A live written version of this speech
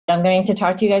I'm going to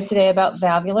talk to you guys today about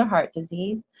valvular heart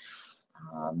disease.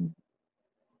 And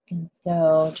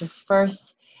so just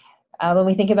first, when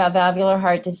we think about valvular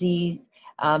heart disease,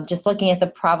 just looking at the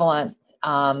prevalence,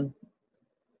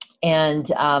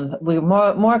 we're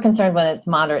more concerned when it's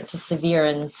moderate to severe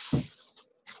in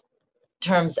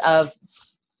terms of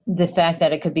the fact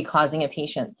that it could be causing a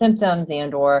patient's symptoms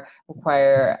and or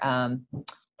require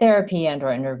therapy and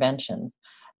or interventions.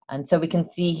 And so we can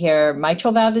see here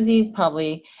mitral valve disease,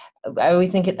 probably, I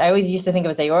always used to think it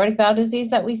was aortic valve disease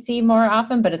that we see more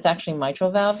often, but it's actually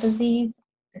mitral valve disease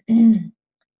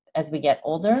as we get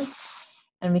older.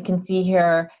 And we can see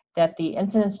here that the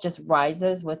incidence just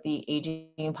rises with the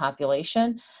aging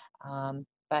population.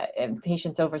 But in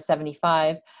patients over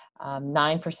 75,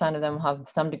 9% of them have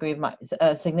some degree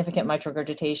of significant mitral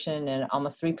regurgitation, and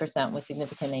almost 3% with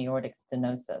significant aortic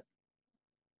stenosis.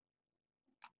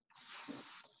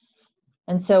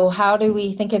 And so how do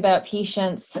we think about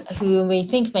patients who we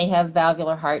think may have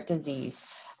valvular heart disease?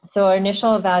 So our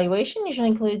initial evaluation usually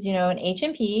includes, an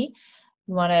H&P.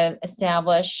 We want to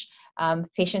establish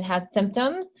patient has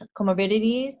symptoms,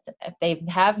 comorbidities, if they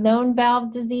have known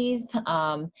valve disease,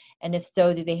 and if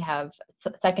so, do they have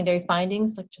secondary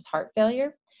findings, such as heart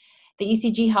failure? The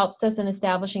ECG helps us in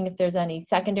establishing if there's any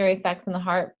secondary effects in the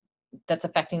heart that's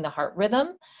affecting the heart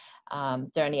rhythm.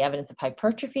 Is there any evidence of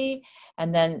hypertrophy?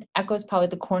 And then echo is probably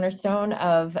the cornerstone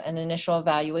of an initial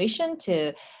evaluation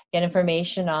to get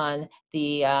information on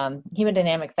the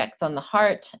hemodynamic effects on the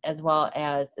heart, as well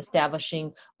as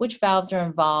establishing which valves are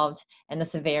involved and the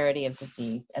severity of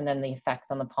disease, and then the effects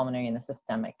on the pulmonary and the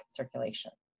systemic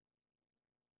circulation.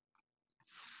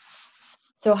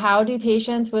 So how do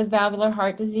patients with valvular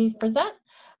heart disease present?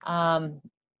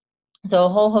 So a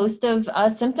whole host of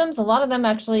symptoms. A lot of them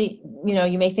actually,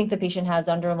 you may think the patient has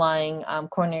underlying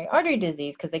coronary artery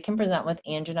disease because they can present with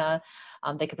angina,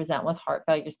 they can present with heart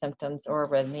failure symptoms or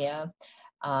arrhythmia.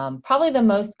 Probably the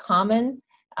most common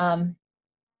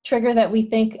trigger that we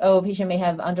think, a patient may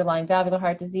have underlying valvular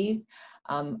heart disease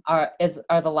are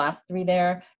the last three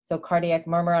there. So cardiac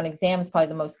murmur on exam is probably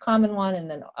the most common one, and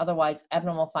then otherwise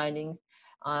abnormal findings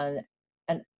on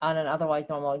an otherwise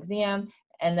normal exam.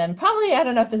 And then probably, I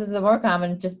don't know if this is the more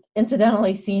common, just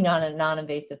incidentally seen on a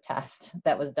non-invasive test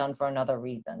that was done for another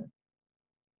reason.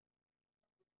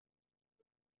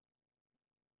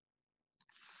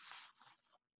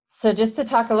 So just to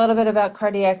talk a little bit about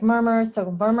cardiac murmurs. So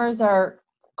murmurs are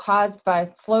caused by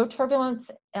flow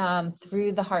turbulence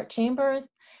through the heart chambers.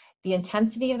 The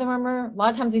intensity of the murmur, a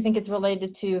lot of times we think it's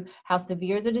related to how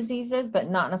severe the disease is, but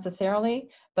not necessarily,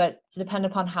 but it's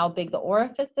dependent upon how big the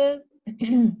orifice is.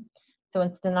 So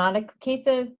in stenotic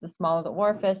cases, the smaller the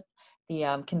orifice,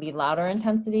 the can be louder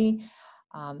intensity.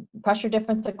 Pressure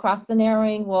difference across the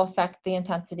narrowing will affect the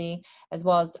intensity, as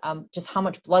well as just how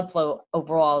much blood flow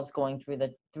overall is going through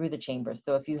the chambers.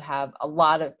 So if you have a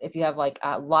lot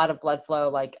of blood flow,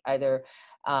 like either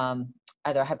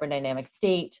hyperdynamic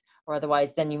state or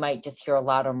otherwise, then you might just hear a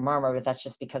louder murmur, but that's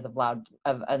just because of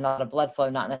a lot of blood flow,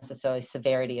 not necessarily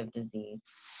severity of disease.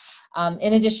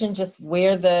 In addition, just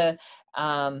where the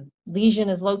lesion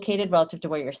is located relative to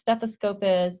where your stethoscope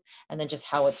is, and then just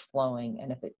how it's flowing,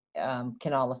 and if it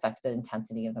can all affect the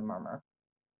intensity of the murmur.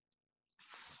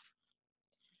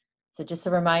 So just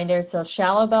a reminder, so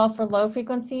shallow bell for low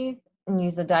frequencies and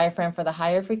use the diaphragm for the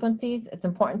higher frequencies. It's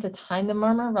important to time the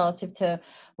murmur relative to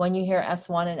when you hear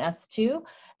S1 and S2.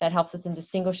 That helps us in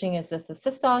distinguishing, is this a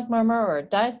systolic murmur or a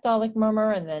diastolic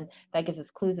murmur? And then that gives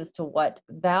us clues as to what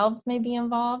valves may be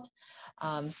involved.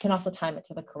 Can also time it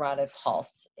to the carotid pulse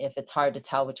if it's hard to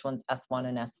tell which one's S1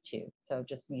 and S2. So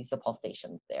just use the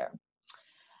pulsations there.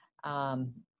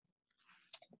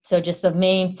 So just the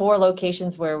main 4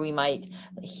 locations where we might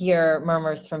hear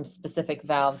murmurs from specific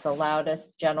valves. The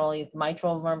loudest, generally,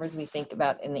 mitral murmurs we think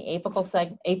about in the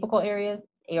apical areas.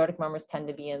 Aortic murmurs tend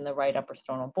to be in the right upper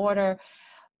sternal border,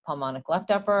 pulmonic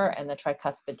left upper, and the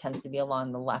tricuspid tends to be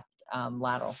along the left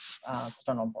lateral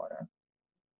sternal border.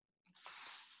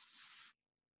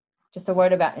 Just a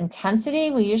word about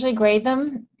intensity. We usually grade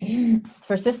them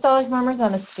for systolic murmurs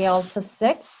on a scale to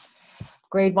 6.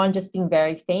 Grade 1 just being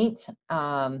very faint,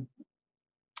 and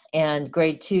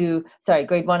grade 1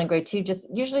 and grade 2 just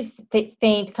usually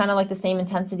faint, kind of like the same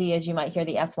intensity as you might hear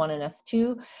the S1 and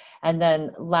S2, and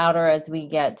then louder as we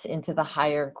get into the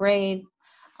higher grades.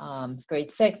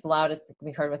 Grade 6, loudest can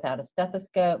be heard without a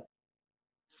stethoscope.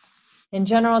 In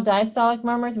general, diastolic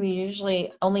murmurs, we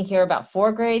usually only hear about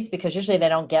 4 grades because usually they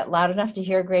don't get loud enough to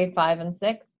hear grade 5 and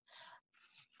 6.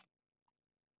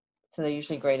 So they're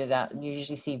usually graded out. You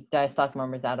usually see diastolic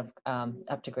murmurs out of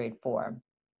up to grade 4.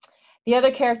 The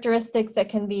other characteristics that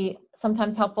can be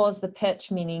sometimes helpful is the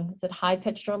pitch, meaning is it high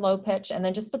pitched or low pitched, and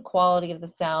then just the quality of the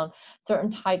sound.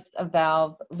 Certain types of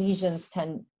valve lesions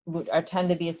tend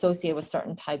to be associated with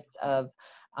certain types of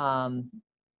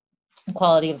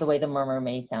quality of the way the murmur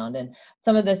may sound. And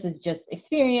some of this is just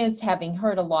experience, having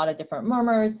heard a lot of different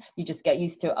murmurs. You just get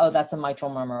used to, oh, that's a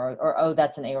mitral murmur, or oh,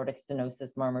 that's an aortic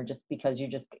stenosis murmur, just because you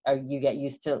get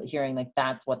used to hearing like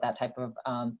that's what that type of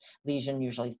lesion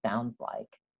usually sounds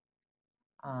like.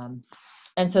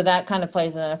 And so that kind of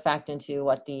plays an effect into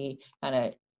what the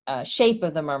kind of shape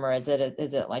of the murmur is.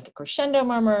 Is it like a crescendo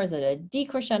murmur? Is it a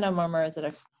decrescendo murmur? Is it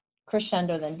a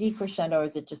crescendo then decrescendo, or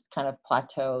is it just kind of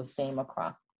plateau, same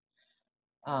across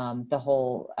the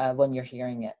whole when you're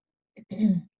hearing it?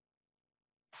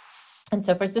 And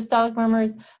so for systolic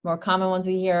murmurs, more common ones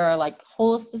we hear are like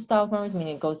whole systolic murmurs,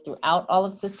 meaning it goes throughout all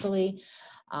of systole.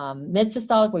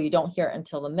 Mid-systolic, where you don't hear it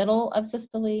until the middle of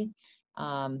systole.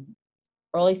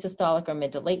 Early systolic or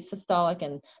mid to late systolic,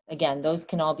 and again, those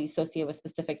can all be associated with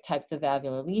specific types of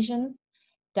valvular lesions.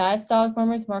 Diastolic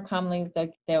murmurs, more commonly,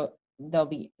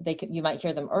 you might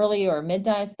hear them early or mid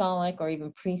diastolic or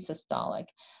even pre-systolic.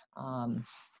 And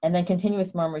then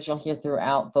continuous murmurs you'll hear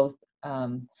throughout both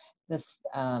this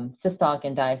systolic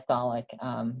and diastolic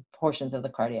portions of the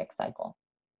cardiac cycle.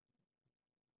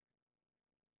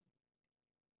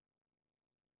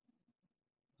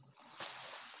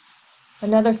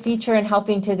 Another feature in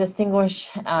helping to distinguish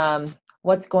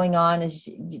what's going on is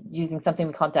using something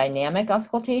we call dynamic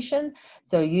auscultation.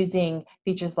 So using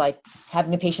features like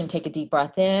having a patient take a deep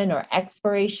breath in or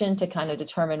expiration to kind of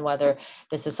determine whether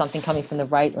this is something coming from the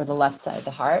right or the left side of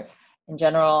the heart. In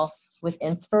general, with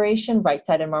inspiration,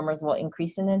 right-sided murmurs will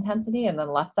increase in intensity, and then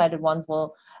left-sided ones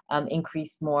will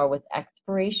increase more with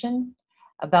expiration.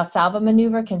 A Valsalva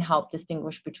maneuver can help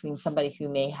distinguish between somebody who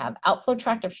may have outflow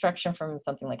tract obstruction from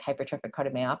something like hypertrophic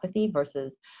cardiomyopathy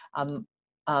versus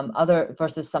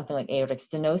something like aortic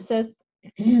stenosis.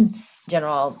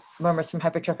 General murmurs from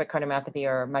hypertrophic cardiomyopathy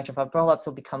or mitral valve prolapse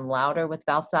will become louder with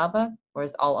Valsalva,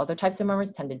 whereas all other types of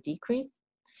murmurs tend to decrease.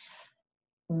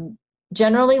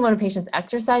 Generally, when a patient's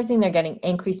exercising, they're getting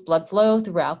increased blood flow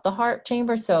throughout the heart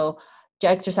chamber, so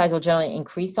exercise will generally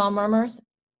increase all murmurs.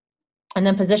 And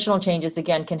then positional changes,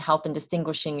 again, can help in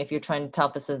distinguishing if you're trying to tell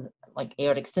if this is like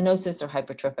aortic stenosis or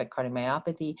hypertrophic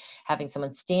cardiomyopathy. Having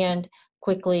someone stand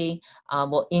quickly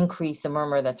will increase the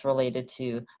murmur that's related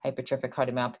to hypertrophic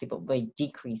cardiomyopathy, but will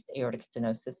decrease aortic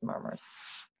stenosis murmurs.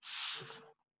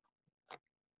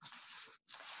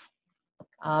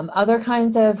 Other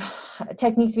kinds of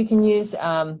techniques we can use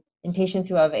in patients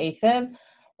who have AFib,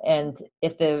 and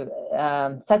if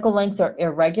the cycle lengths are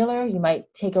irregular, you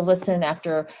might take a listen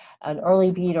after an early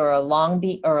beat or a long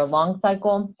beat or a long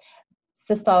cycle.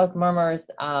 Systolic murmurs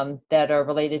that are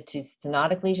related to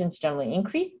stenotic lesions generally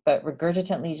increase, but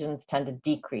regurgitant lesions tend to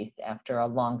decrease after a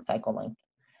long cycle length.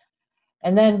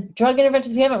 And then drug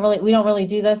interventions, we don't really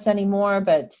do this anymore,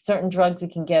 but certain drugs we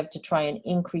can give to try and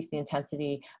increase the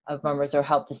intensity of murmurs or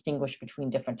help distinguish between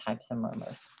different types of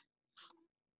murmurs.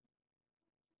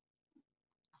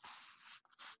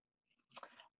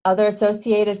 Other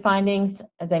associated findings,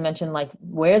 as I mentioned, like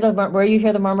where you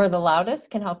hear the murmur the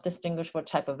loudest can help distinguish what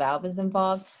type of valve is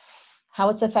involved. How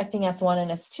it's affecting S1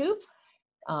 and S2.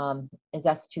 Is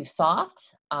S2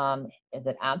 soft? Is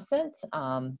it absent?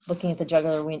 Looking at the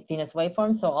jugular venous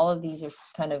waveform. So all of these are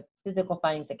kind of physical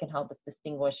findings that can help us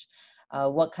distinguish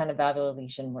what kind of valvular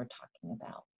lesion we're talking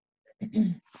about.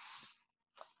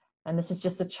 And this is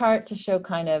just a chart to show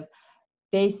kind of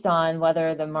based on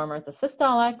whether the murmur is a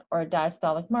systolic or a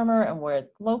diastolic murmur and where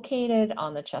it's located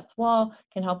on the chest wall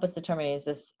can help us determine, is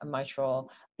this a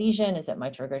mitral lesion? Is it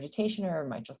mitral regurgitation or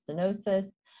mitral stenosis?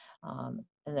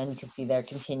 And then you can see their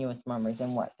continuous murmurs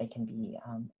and what they can be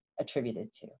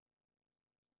attributed to.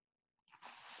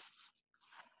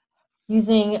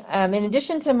 Using, in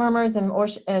addition to murmurs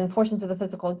and portions of the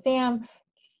physical exam,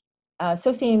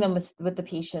 associating them with the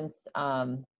patient's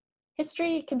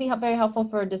history can be very helpful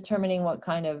for determining what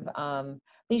kind of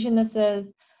lesion this is.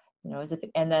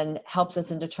 And then helps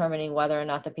us in determining whether or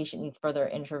not the patient needs further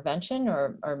intervention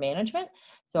or management.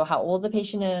 So how old the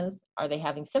patient is, are they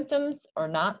having symptoms or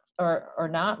not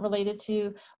related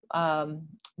to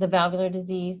the valvular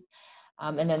disease?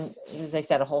 And then, as I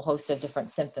said, a whole host of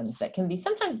different symptoms that can be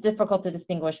sometimes difficult to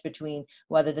distinguish between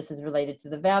whether this is related to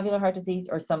the valvular heart disease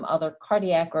or some other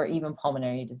cardiac or even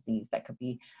pulmonary disease that could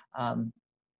be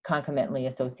concomitantly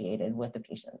associated with the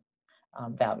patient's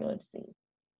valvular disease.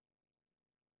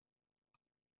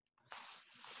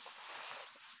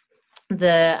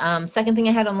 The second thing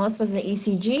I had on the list was the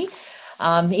ECG.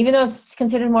 Even though it's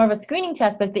considered more of a screening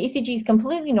test, but the ECG is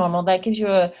completely normal. That gives you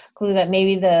a clue that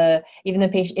maybe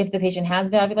if the patient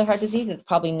has valvular heart disease, it's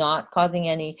probably not causing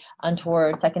any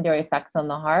untoward secondary effects on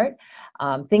the heart.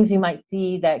 Things you might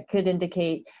see that could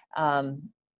indicate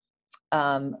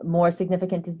more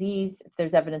significant disease, if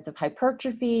there's evidence of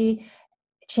hypertrophy,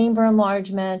 chamber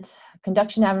enlargement,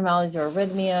 conduction abnormalities or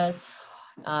arrhythmias,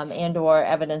 and or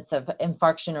evidence of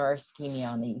infarction or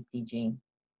ischemia on the ECG.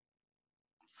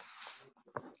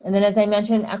 And then, as I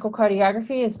mentioned,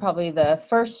 echocardiography is probably the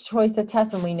first choice of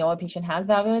test when we know a patient has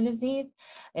valvular disease.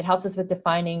 It helps us with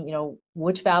defining,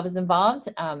 which valve is involved,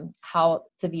 how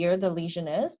severe the lesion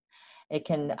is. It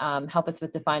can help us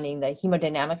with defining the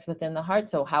hemodynamics within the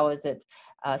heart. So how is it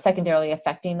secondarily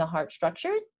affecting the heart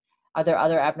structures? Are there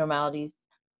other abnormalities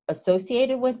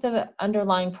associated with the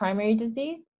underlying primary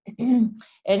disease?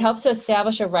 It helps to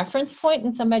establish a reference point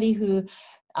in somebody who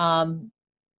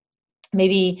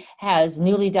maybe has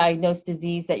newly diagnosed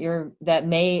disease that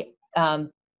may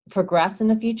progress in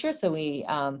the future. So we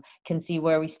can see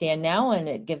where we stand now, and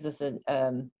it gives us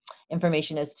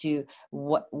information as to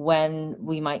when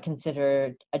we might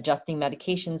consider adjusting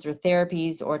medications or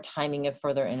therapies or timing of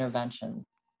further intervention.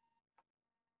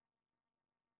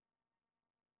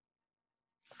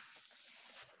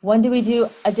 When do we do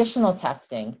additional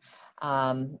testing?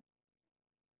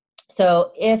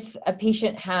 So if a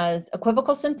patient has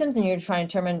equivocal symptoms and you're trying to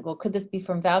determine, well, could this be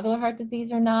from valvular heart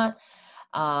disease or not?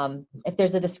 If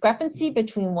there's a discrepancy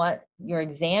between what your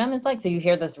exam is like, so you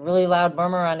hear this really loud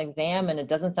murmur on exam and it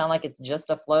doesn't sound like it's just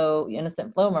a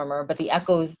innocent flow murmur, but the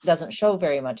echoes doesn't show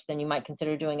very much, then you might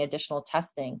consider doing additional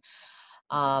testing.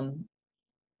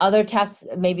 Other tests,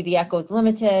 maybe the echo is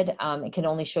limited. It can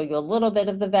only show you a little bit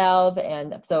of the valve.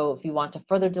 And so if you want to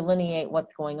further delineate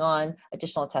what's going on,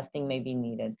 additional testing may be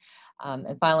needed.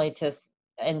 And finally,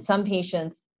 in some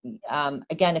patients,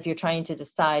 again, if you're trying to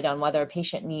decide on whether a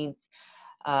patient needs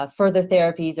further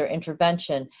therapies or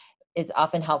intervention, it's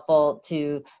often helpful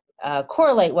to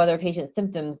correlate whether a patient's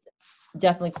symptoms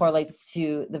definitely correlates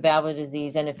to the valvular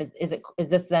disease, and is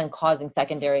this then causing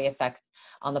secondary effects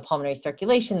on the pulmonary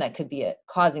circulation that could be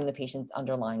causing the patient's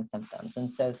underlying symptoms.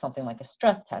 And so something like a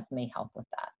stress test may help with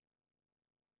that.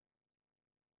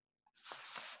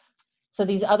 So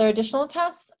these other additional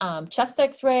tests, chest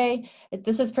x-ray,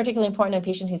 this is particularly important in a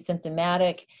patient who's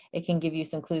symptomatic. It can give you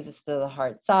some clues as to the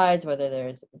heart size, whether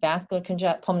there's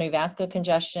pulmonary vascular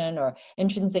congestion or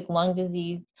intrinsic lung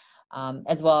disease,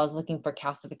 as well as looking for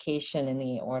calcification in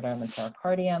the aorta and the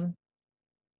pericardium.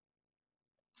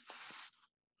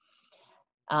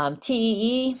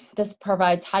 TEE, this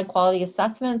provides high quality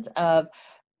assessments of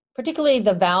particularly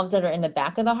the valves that are in the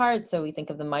back of the heart. So we think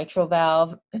of the mitral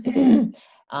valve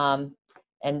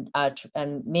and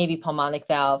maybe pulmonic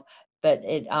valve, but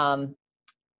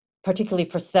particularly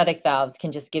prosthetic valves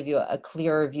can just give you a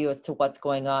clearer view as to what's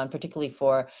going on, particularly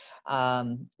for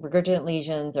regurgitant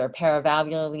lesions or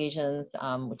paravalvular lesions,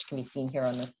 which can be seen here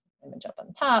on this image up on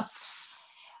the top,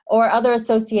 or other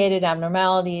associated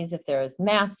abnormalities. If there's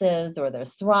masses or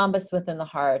there's thrombus within the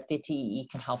heart, the TEE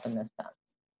can help in this sense.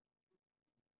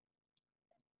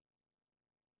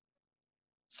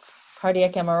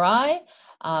 Cardiac MRI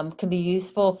can be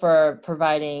useful for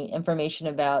providing information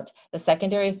about the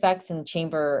secondary effects in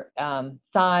chamber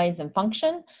size and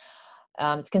function.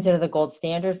 It's considered the gold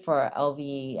standard for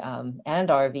LV and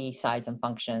RV size and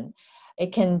function.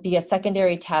 It can be a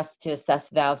secondary test to assess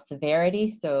valve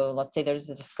severity. So let's say there's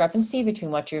a discrepancy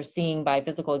between what you're seeing by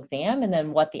physical exam and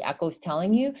then what the echo is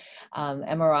telling you.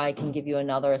 MRI can give you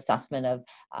another assessment of,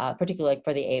 particularly like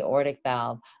for the aortic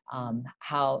valve,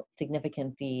 how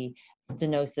significant the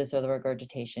stenosis or the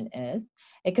regurgitation is.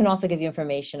 It can also give you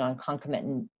information on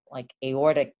concomitant like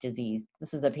aortic disease.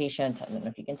 This is a patient, I don't know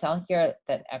if you can tell here,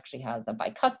 that actually has a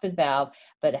bicuspid valve,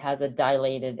 but it has a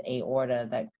dilated aorta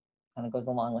that kind of goes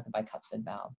along with a bicuspid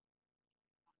valve.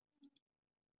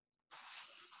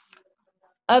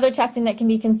 Other testing that can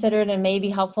be considered and may be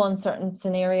helpful in certain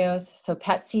scenarios. So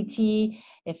PET-CT,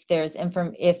 if there's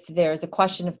a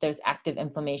question if there's active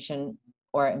inflammation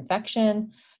or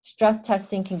infection. Stress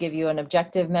testing can give you an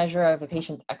objective measure of a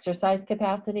patient's exercise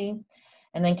capacity.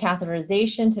 And then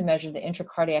catheterization to measure the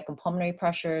intracardiac and pulmonary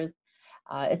pressures.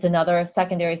 It's another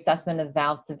secondary assessment of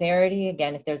valve severity.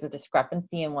 Again, if there's a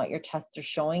discrepancy in what your tests are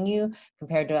showing you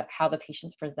compared to how the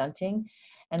patient's presenting.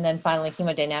 And then finally,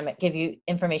 hemodynamic, give you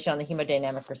information on the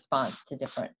hemodynamic response to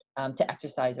to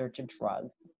exercise or to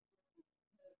drugs.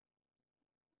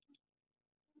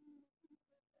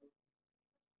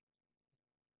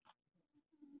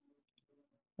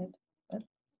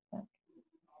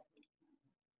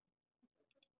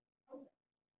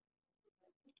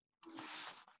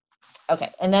 Okay,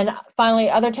 and then finally,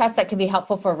 other tests that can be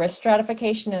helpful for risk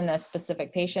stratification in a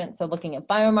specific patient. So looking at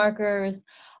biomarkers,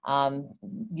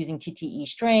 using TTE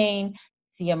strain,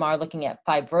 CMR looking at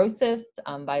fibrosis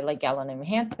by late Gallon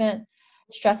enhancement.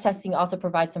 Stress testing also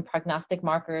provides some prognostic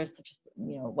markers, such as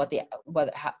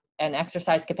an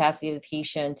exercise capacity of the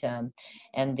patient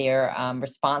and their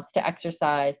response to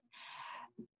exercise.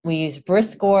 We use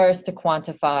risk scores to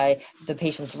quantify the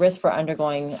patient's risk for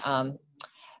undergoing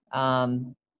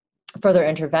further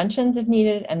interventions if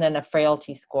needed, and then a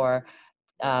frailty score,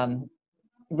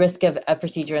 risk of a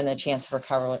procedure and the chance of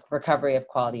recovery of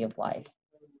quality of life.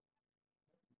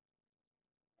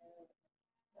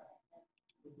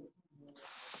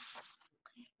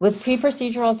 With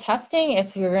pre-procedural testing,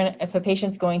 if a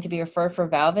patient's going to be referred for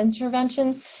valve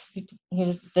intervention,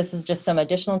 this is just some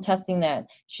additional testing that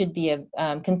should be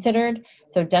considered.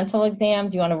 So dental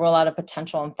exams, you want to rule out a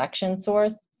potential infection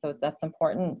source, so that's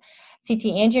important. CT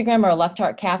angiogram or a left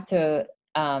heart cath to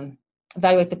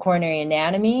evaluate the coronary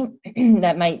anatomy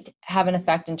that might have an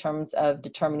effect in terms of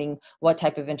determining what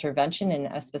type of intervention in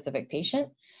a specific patient.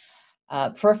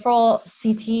 Peripheral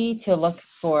CT to look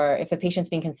for if a patient's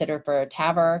being considered for a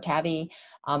TAVI,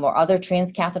 or other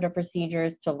transcatheter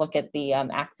procedures to look at the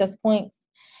access points.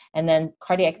 And then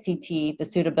cardiac CT, the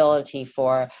suitability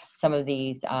for some of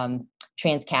these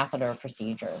transcatheter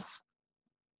procedures.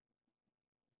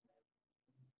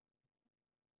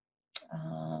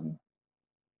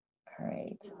 All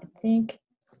right, I think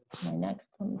my next,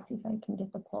 let me see if I can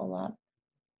get the poll up.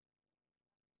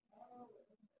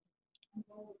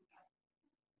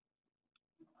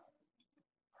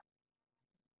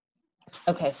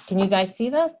 Okay, can you guys see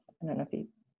this? I don't know if you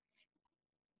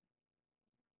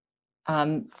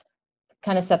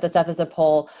kind of set this up as a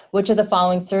poll. Which of the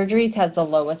following surgeries has the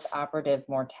lowest operative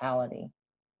mortality?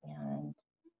 And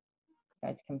you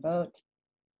guys can vote.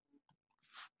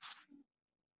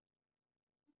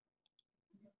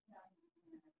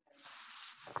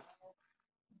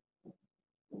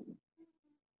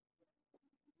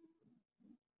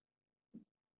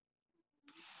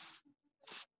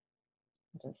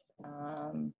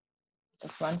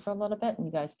 Just run for a little bit and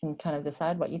you guys can kind of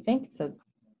decide what you think. So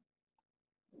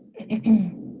I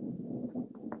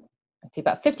see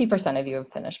about 50% of you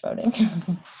have finished voting.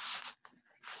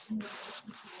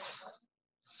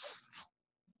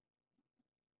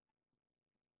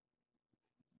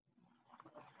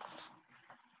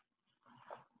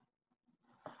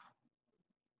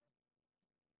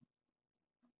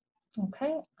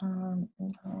 Okay,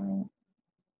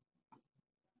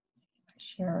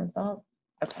 share results.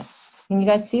 Okay, can you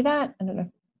guys see that? I don't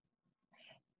know.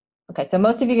 Okay, so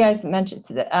most of you guys mentioned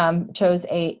chose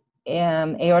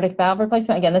aortic valve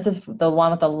replacement. Again, this is the one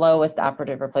with the lowest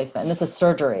operative replacement, and this is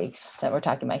surgery that we're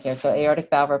talking about here. So aortic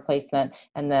valve replacement,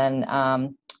 and then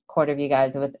quarter of you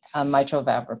guys with mitral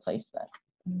valve replacement.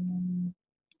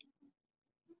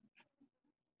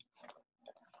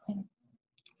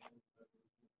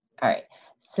 All right,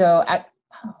 so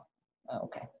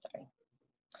okay, sorry.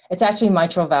 It's actually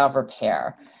mitral valve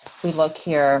repair. If we look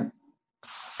here,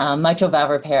 mitral valve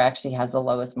repair actually has the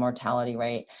lowest mortality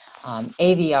rate.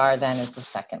 AVR then is the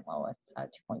second lowest,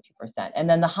 2.2%. And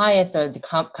then the highest are the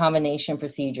combination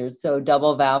procedures, so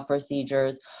double valve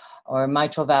procedures or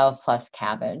mitral valve plus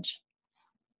CABG.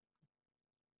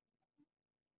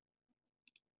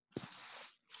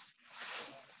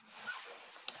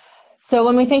 So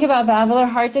when we think about valvular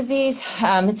heart disease,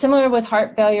 it's similar with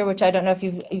heart failure, which I don't know if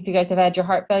you guys have had your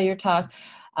heart failure talk.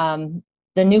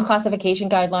 The new classification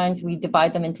guidelines, we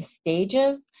divide them into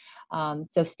stages.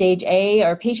 So stage A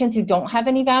are patients who don't have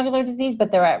any valvular disease,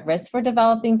 but they're at risk for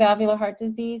developing valvular heart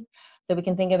disease. So we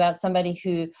can think about somebody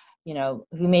who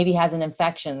maybe has an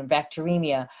infection,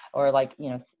 bacteremia, or like,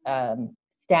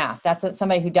 staph. That's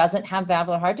somebody who doesn't have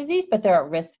valvular heart disease, but they're at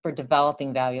risk for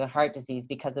developing valvular heart disease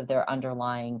because of their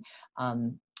underlying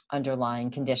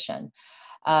condition.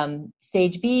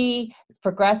 Stage B is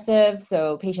progressive,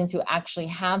 so patients who actually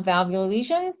have valvular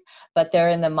lesions, but they're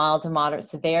in the mild to moderate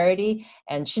severity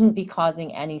and shouldn't be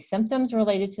causing any symptoms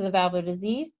related to the valvular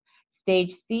disease.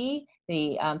 Stage C,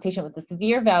 the patient with the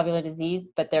severe valvular disease,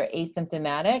 but they're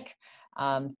asymptomatic.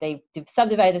 They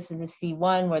subdivide this into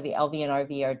C1, where the LV and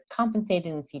RV are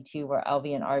compensated, and C2, where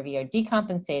LV and RV are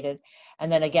decompensated.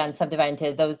 And then again, subdivide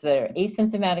into those that are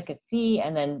asymptomatic as C,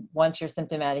 and then once you're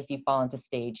symptomatic, you fall into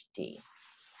stage D.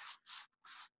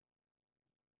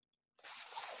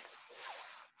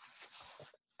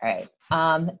 All right,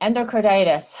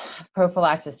 endocarditis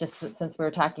prophylaxis, just since we're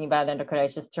talking about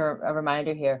endocarditis, just a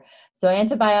reminder here. So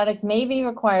antibiotics may be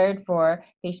required for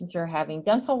patients who are having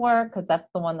dental work, because that's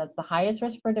the one that's the highest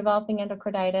risk for developing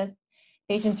endocarditis.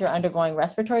 patients who are undergoing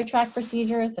respiratory tract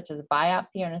procedures, such as a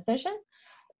biopsy or an incision,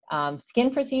 skin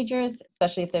procedures,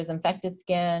 especially if there's infected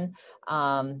skin,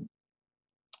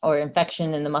 or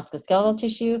infection in the musculoskeletal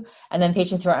tissue, and then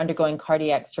patients who are undergoing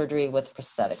cardiac surgery with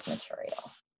prosthetic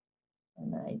material.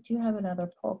 And I do have another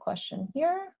poll question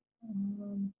here.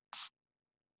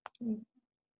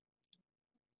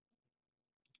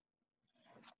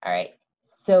 All right,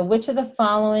 so which of the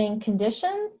following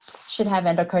conditions should have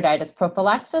endocarditis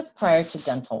prophylaxis prior to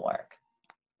dental work?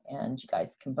 And you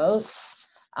guys can vote.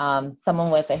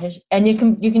 Someone with a history, and you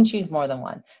can choose more than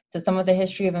one. So someone with a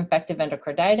history of infective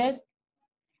endocarditis,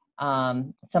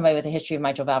 somebody with a history of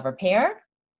mitral valve repair,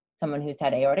 someone who's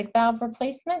had aortic valve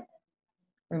replacement,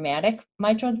 rheumatic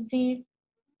mitral disease,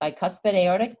 bicuspid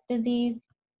aortic disease,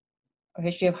 or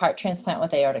history of heart transplant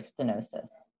with aortic stenosis.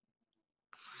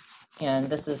 And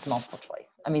this is multiple choice.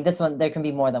 I mean, this one, there can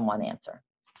be more than one answer.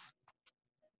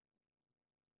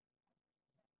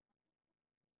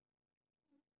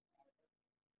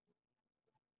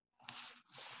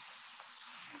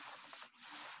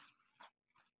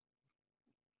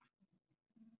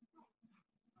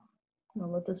 I'll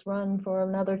let this run for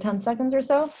another 10 seconds or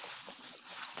so.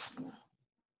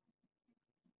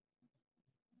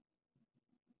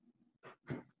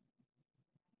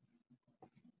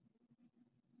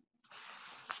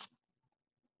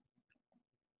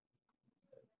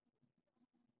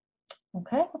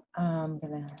 Okay, I'm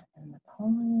gonna end the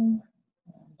polling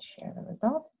and share the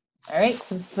results. All right,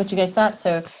 so this is what you guys thought.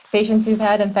 So patients who've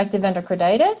had infective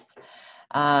endocarditis,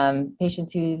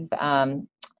 patients who've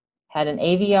had an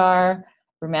AVR,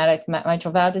 rheumatic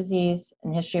mitral valve disease,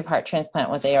 and history of heart transplant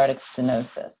with aortic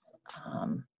stenosis.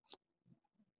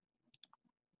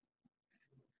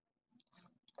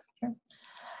 Sure.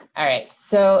 All right,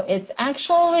 so it's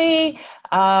actually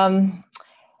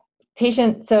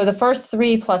so the first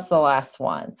three plus the last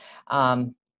one.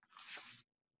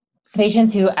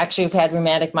 Patients who actually have had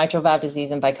rheumatic mitral valve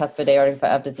disease and bicuspid aortic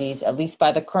valve disease, at least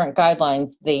by the current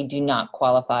guidelines, they do not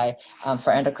qualify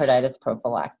for endocarditis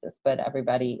prophylaxis, but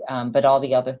everybody, but all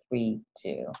the other three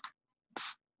do.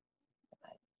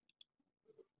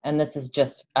 And this is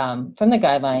just from the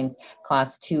guidelines,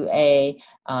 class 2A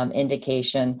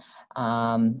indication.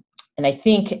 And I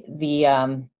think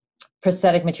the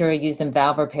prosthetic material used in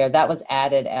valve repair, that was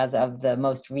added as of the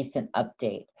most recent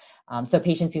update. So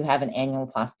patients who have an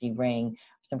annuloplasty ring,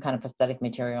 some kind of prosthetic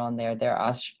material in there, they're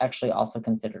actually also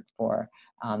considered for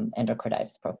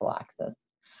endocarditis prophylaxis.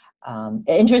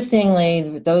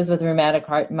 Interestingly, those with rheumatic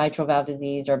mitral valve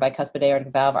disease or bicuspid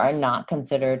aortic valve are not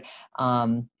considered,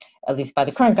 at least by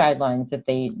the current guidelines, that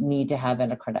they need to have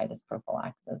endocarditis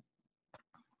prophylaxis.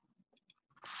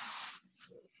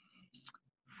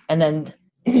 And then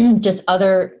just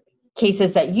other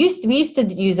cases that we used to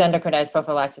use endocarditis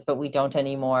prophylaxis, but we don't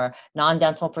anymore.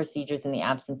 Non-dental procedures in the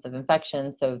absence of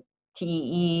infection, so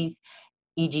TEEs,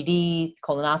 EGDs,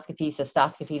 colonoscopy,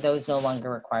 cystoscopy, those no longer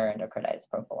require endocarditis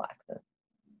prophylaxis.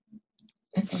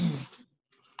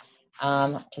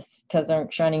 Just because I'm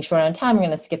running short on time, I'm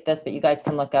going to skip this, but you guys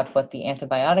can look up what the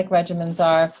antibiotic regimens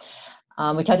are.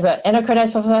 We talked about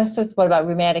endocarditis prophylaxis. What about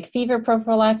rheumatic fever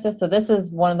prophylaxis? So this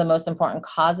is one of the most important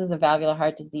causes of valvular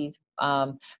heart disease,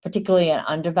 particularly in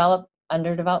underdeveloped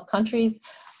countries.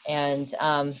 And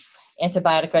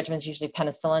antibiotic regimens usually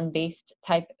penicillin-based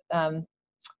type,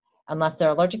 unless they're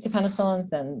allergic to penicillins,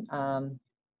 then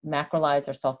macrolides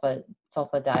or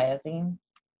sulfadiazine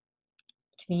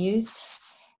can be used.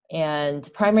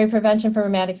 And primary prevention for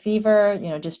rheumatic fever,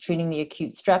 just treating the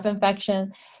acute strep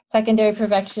infection. Secondary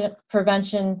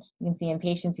prevention, you can see in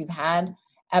patients who've had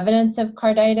evidence of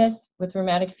carditis with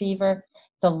rheumatic fever.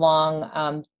 It's a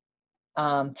long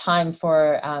time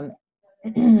for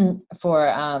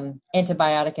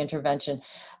antibiotic intervention,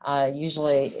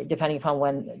 usually depending upon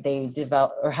when they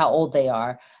develop or how old they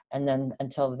are, and then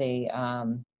until they are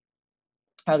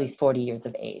at least 40 years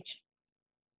of age.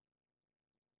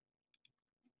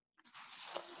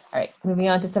 All right, moving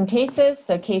on to some cases.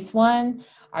 So case 1,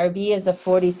 RB is a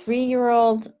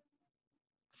 43-year-old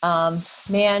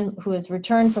man who has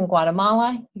returned from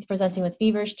Guatemala. He's presenting with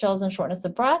fevers, chills, and shortness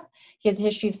of breath. He has a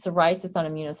history of psoriasis on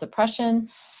immunosuppression,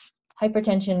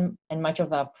 hypertension, and mitral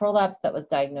valve prolapse that was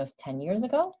diagnosed 10 years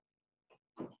ago.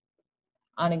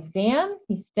 On exam,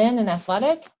 he's thin and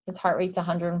athletic. His heart rate's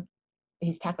 100.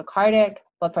 He's tachycardic.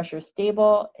 Blood pressure is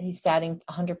stable. He's statting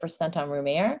 100% on room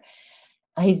air.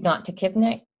 He's not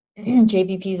tachypnic.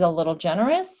 JBP is a little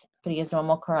generous, but he has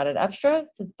normal carotid obstructs.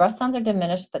 His breath sounds are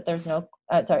diminished, but there's no,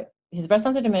 his breath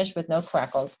sounds are diminished with no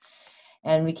crackles,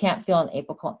 and we can't feel an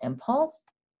apical impulse.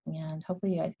 And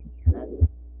hopefully you guys can hear that.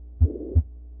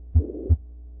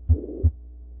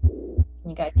 Can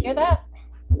you guys hear that?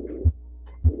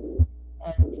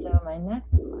 my next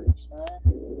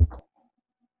question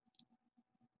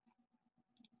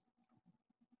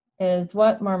is,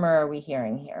 what murmur are we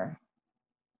hearing here?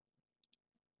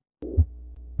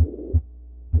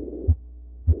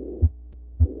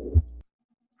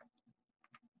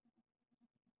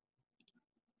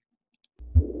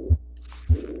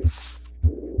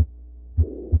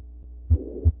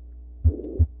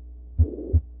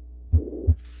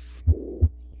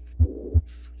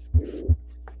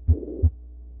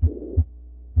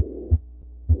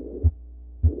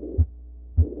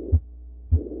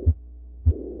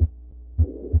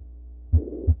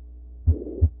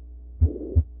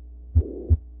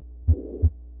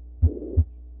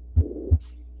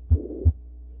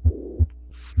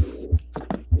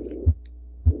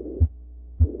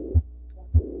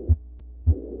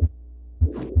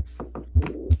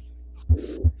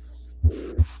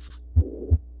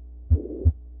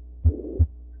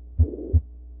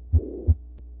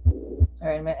 All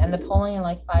right, I'm going to end the polling in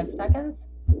like 5 seconds.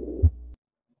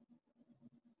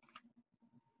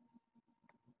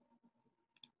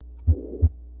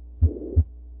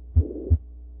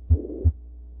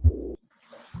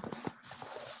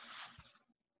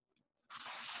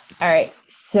 All right,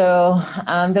 so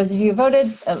those of you who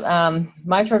voted,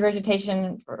 mitral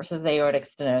regurgitation versus aortic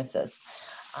stenosis.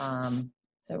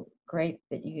 So great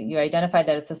that you identified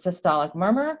that it's a systolic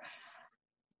murmur.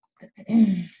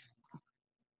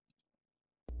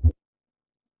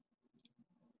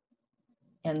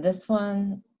 And this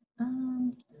one,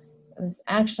 it was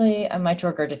actually a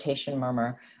mitral regurgitation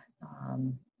murmur.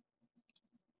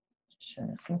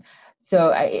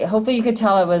 So hopefully you could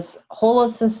tell it was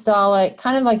holosystolic,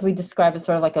 kind of like we described as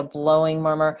sort of like a blowing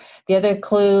murmur. The other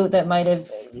clue that might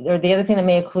have, or the other thing that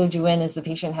may have clued you in, is the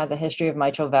patient has a history of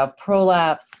mitral valve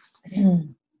prolapse.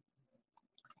 Next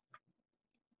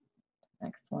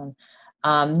one.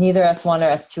 Neither S1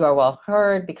 or S2 are well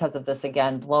heard because of this,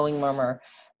 again, blowing murmur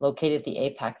located at the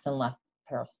apex and left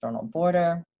parasternal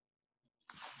border.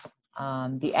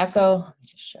 The echo, let me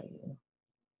just show you.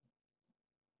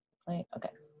 Okay.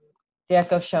 The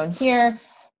echo shown here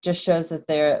just shows that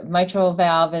their mitral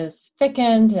valve is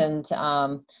thickened and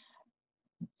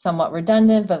somewhat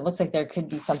redundant, but it looks like there could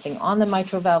be something on the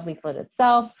mitral valve leaflet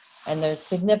itself, and there's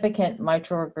significant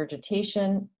mitral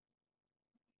regurgitation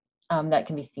that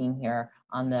can be seen here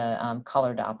on the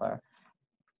color Doppler.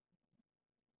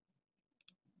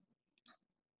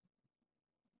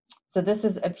 So this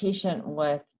is a patient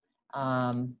with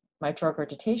mitral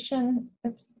regurgitation.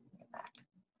 Oops.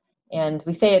 And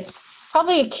we say it's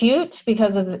probably acute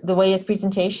because of the way its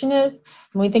presentation is.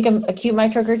 When we think of acute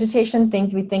mitral regurgitation,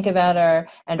 things we think about are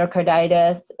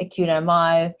endocarditis, acute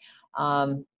MI,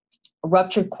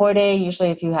 ruptured chordae, usually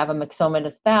if you have a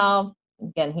myxomatous valve.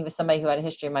 Again, he was somebody who had a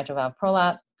history of mitral valve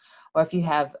prolapse. Or if you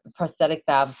have prosthetic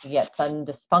valve, you get sudden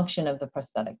dysfunction of the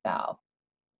prosthetic valve.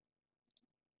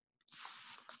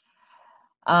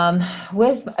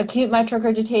 With acute mitral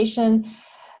regurgitation,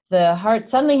 the heart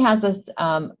suddenly has this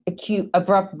acute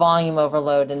abrupt volume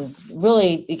overload, and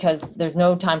really because there's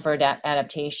no time for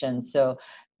adaptation. So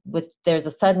there's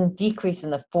a sudden decrease in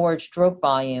the forward stroke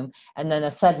volume, and then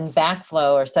a sudden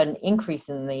backflow or sudden increase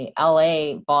in the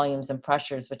LA volumes and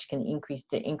pressures, which can increase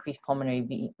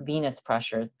pulmonary venous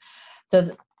pressures.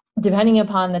 So depending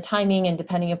upon the timing and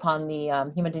depending upon the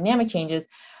hemodynamic changes,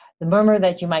 the murmur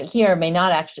that you might hear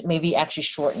may be actually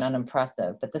short and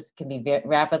unimpressive, but this can be very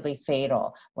rapidly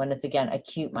fatal when it's, again,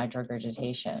 acute mitral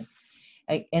regurgitation.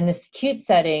 In this acute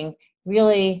setting,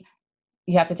 really,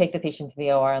 you have to take the patient to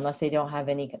the OR unless they don't have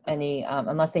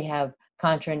unless they have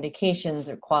contraindications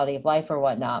or quality of life or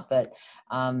whatnot. But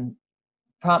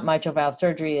prompt mitral valve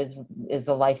surgery is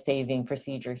the life-saving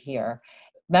procedure here.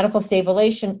 Medical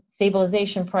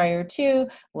stabilization prior to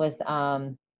with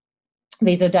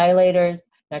vasodilators,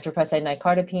 nitroprusside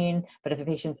nicardipine, but if a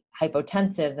patient's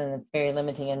hypotensive, then it's very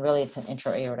limiting, and really it's an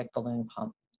intra-aortic balloon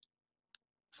pump.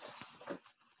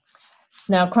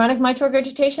 Now, chronic mitral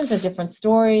regurgitation is a different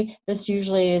story. This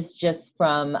usually is just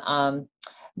from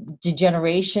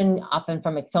degeneration, often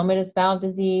from myxomatous valve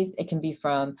disease. It can be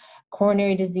from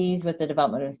coronary disease with the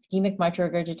development of ischemic mitral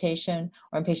regurgitation,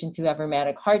 or in patients who have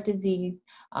rheumatic heart disease,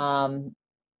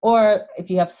 or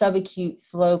if you have subacute,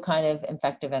 slow kind of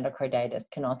infective endocarditis,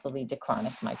 can also lead to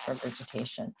chronic mitral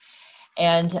regurgitation.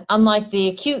 And unlike the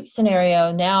acute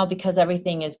scenario, now because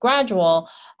everything is gradual,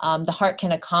 the heart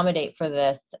can accommodate for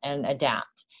this and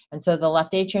adapt. And so the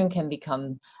left atrium can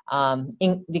become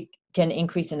can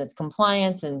increase in its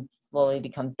compliance and slowly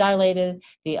becomes dilated.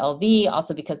 The LV,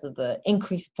 also because of the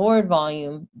increased forward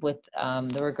volume with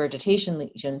the regurgitation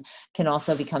lesion, can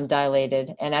also become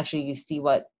dilated. And actually, you see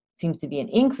what seems to be an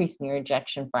increase in your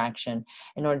ejection fraction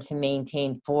in order to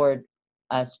maintain forward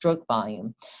stroke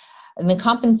volume. And the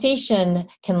compensation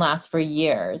can last for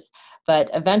years, but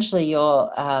eventually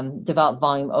you'll develop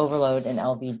volume overload and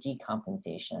LV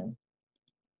decompensation.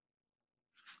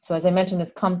 So as I mentioned,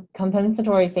 this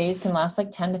compensatory phase can last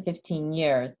like 10 to 15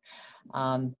 years.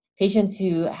 Patients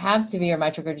who have severe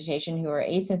mitral regurgitation who are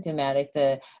asymptomatic,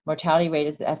 the mortality rate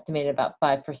is estimated about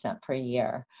 5% per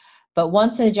year. But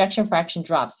once an ejection fraction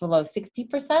drops below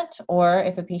 60%, or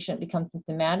if a patient becomes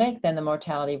symptomatic, then the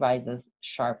mortality rises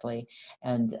sharply,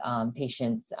 and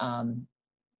patients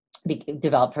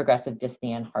develop progressive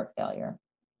dyspnea and heart failure.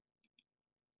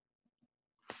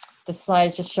 This slide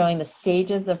is just showing the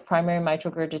stages of primary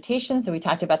mitral regurgitation. So we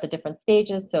talked about the different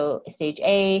stages. So stage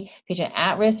A, patient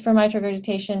at risk for mitral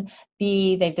regurgitation.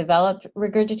 B, they've developed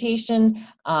regurgitation,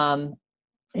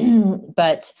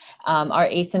 but are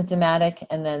asymptomatic.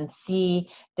 And then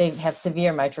C, they have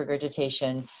severe mitral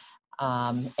regurgitation.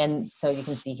 And so you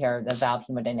can see here the valve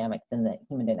hemodynamics and the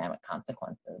hemodynamic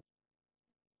consequences.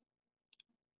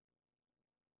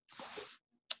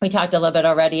 We talked a little bit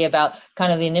already about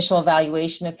kind of the initial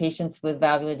evaluation of patients with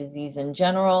valvular disease in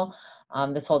general.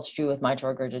 This holds true with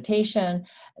mitral regurgitation.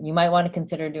 You might want to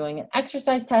consider doing an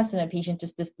exercise test in a patient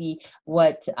just to see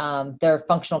what their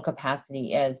functional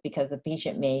capacity is, because the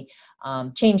patient may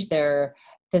change their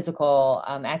physical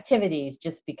activities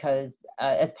just because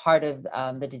as part of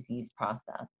the disease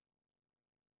process.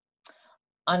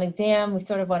 On exam, we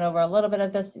sort of went over a little bit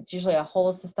of this. It's usually a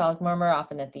holosystolic murmur,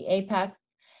 often at the apex.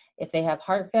 If they have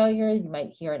heart failure, you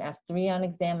might hear an S3 on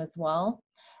exam as well.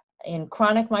 In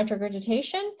chronic mitral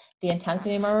regurgitation, the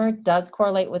intensity of murmur does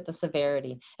correlate with the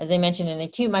severity. As I mentioned, in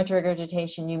acute mitral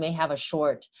regurgitation, you may have a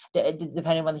short,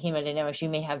 depending on the hemodynamics, you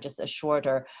may have just a short,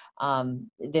 or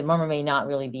the murmur may not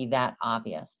really be that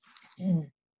obvious. In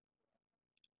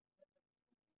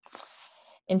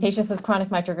patients with chronic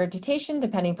mitral regurgitation,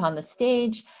 depending upon the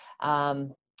stage,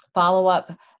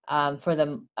 follow-up for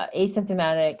the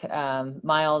asymptomatic,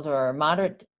 mild or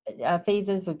moderate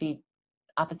phases would be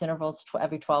office intervals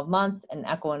every 12 months, and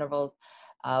echo intervals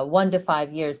 1 to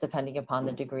 5 years, depending upon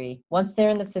the degree. Once they're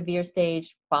in the severe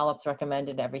stage, follow-ups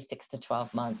recommended every 6 to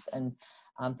 12 months, and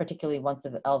particularly once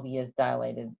the LV is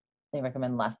dilated, they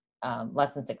recommend less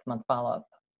than 6-month follow-up,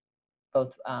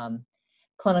 both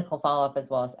clinical follow-up as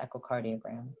well as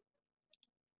echocardiogram.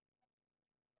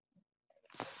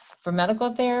 For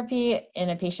medical therapy in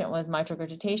a patient with mitral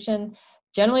regurgitation,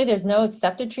 generally there's no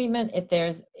accepted treatment. If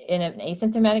there's in an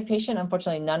asymptomatic patient,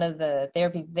 unfortunately none of the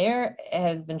therapies there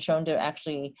has been shown to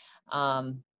actually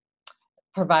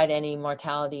provide any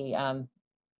mortality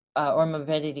or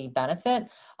morbidity benefit,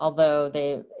 although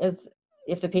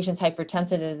if the patient's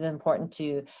hypertensive, it is important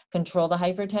to control the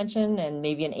hypertension, and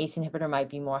maybe an ACE inhibitor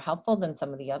might be more helpful than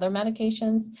some of the other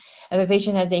medications. If a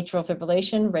patient has atrial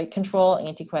fibrillation, rate control,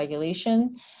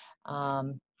 anticoagulation.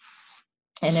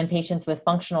 And in patients with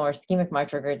functional or ischemic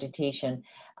mitral regurgitation,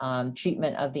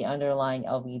 treatment of the underlying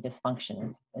LV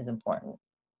dysfunction is important.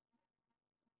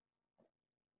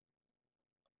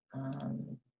 My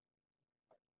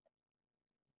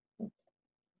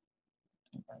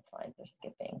slides are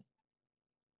skipping.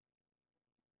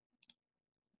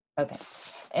 Okay.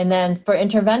 And then for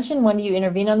intervention, when do you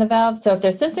intervene on the valve? So if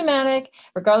they're symptomatic,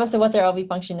 regardless of what their LV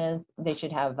function is, they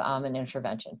should have an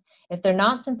intervention. If they're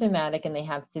not symptomatic and they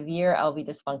have severe LV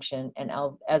dysfunction and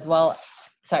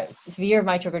severe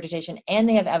mitral regurgitation, and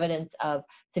they have evidence of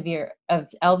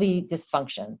LV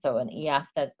dysfunction, so an EF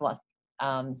that's less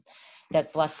than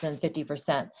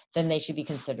 50%, then they should be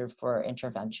considered for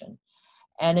intervention.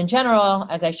 And in general,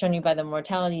 as I've shown you by the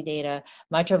mortality data,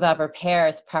 mitral valve repair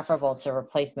is preferable to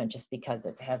replacement just because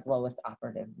it has lowest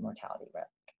operative mortality risk.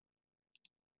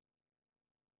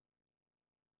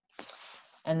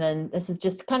 And then this is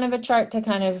just kind of a chart to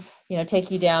kind of, take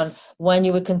you down when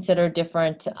you would consider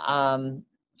different,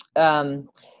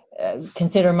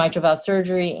 consider mitral valve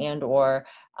surgery and or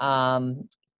kind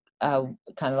of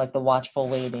like the watchful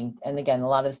waiting. And again, a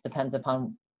lot of this depends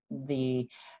upon the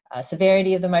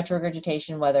severity of the mitral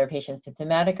regurgitation, whether a patient's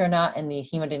symptomatic or not, and the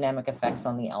hemodynamic effects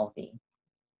on the LV.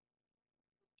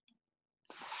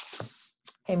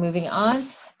 Okay, moving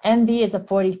on. MV is a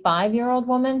 45-year-old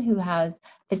woman who has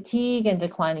fatigue and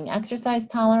declining exercise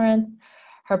tolerance.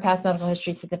 Her past medical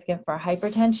history is significant for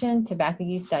hypertension, tobacco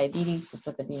use, diabetes,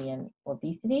 dyslipidemia, and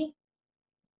obesity.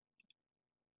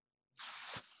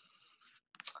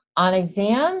 On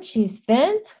exam, she's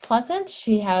thin, pleasant.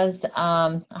 She has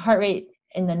a heart rate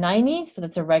in the 90s, but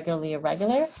it's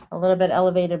irregular, a little bit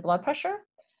elevated blood pressure.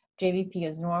 JVP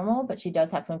is normal, but she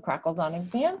does have some crackles on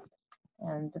exam.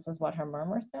 And this is what her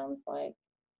murmur sounds like.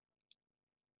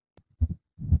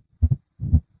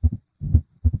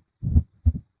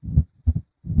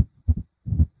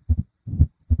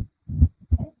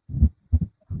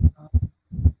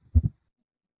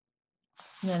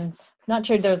 And not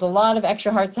sure, there's a lot of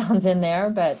extra heart sounds in there,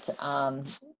 but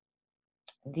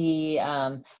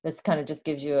this kind of just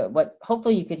gives you what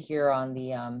hopefully you could hear on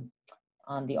the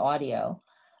audio.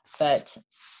 But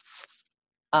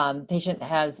patient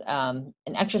has an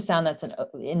extra sound that's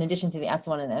in addition to the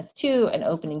S1 and S2, an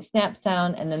opening snap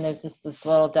sound, and then there's just this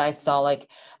little diastolic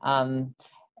sound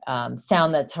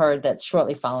that's heard that's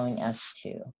shortly following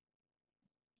S2.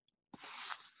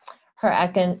 Her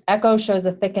echo shows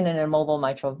a thickened and immobile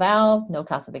mitral valve, no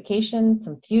calcification,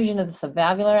 some fusion of the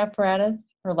subvalvular apparatus.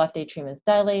 Her left atrium is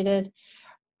dilated.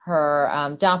 Her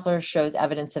Doppler shows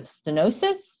evidence of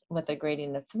stenosis with a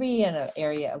gradient of 3 and an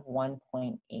area of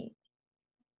 1.8.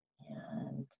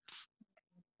 And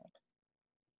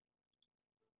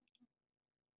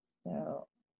so,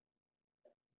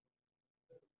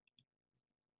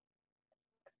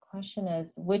 the question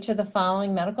is, which of the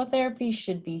following medical therapies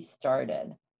should be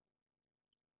started?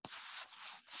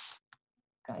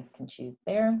 Guys can choose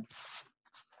there.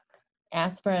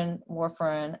 Aspirin,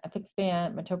 warfarin,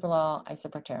 apixaban, metoprolol,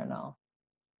 isoproterenol.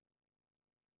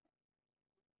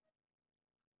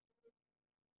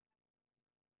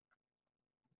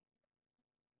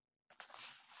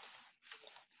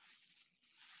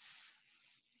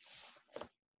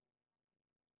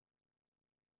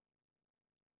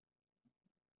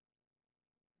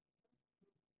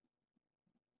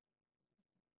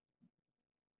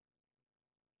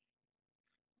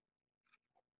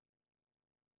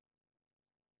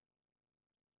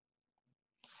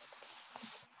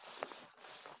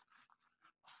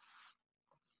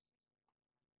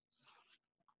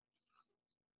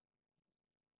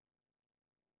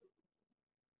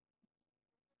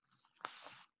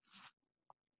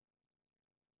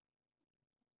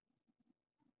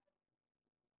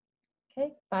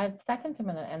 Okay, 5 seconds. I'm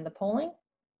going to end the polling.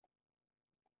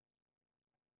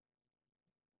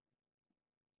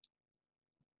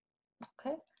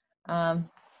 Okay,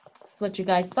 this is what you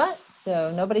guys thought.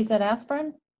 So nobody said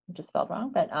aspirin, I just spelled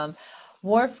wrong, but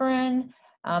warfarin,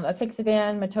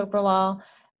 apixaban, metoprolol,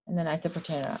 and then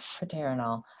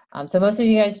isoproterenol. So most of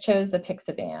you guys chose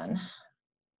apixaban.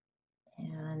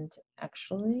 And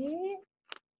actually,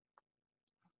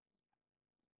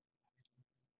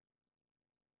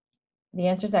 the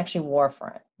answer is actually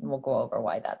warfarin, and we'll go over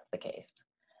why that's the case.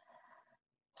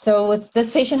 So with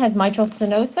this patient has mitral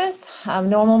stenosis.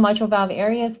 Normal mitral valve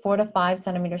area is 4 to 5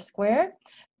 centimeters squared.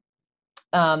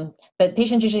 But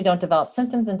patients usually don't develop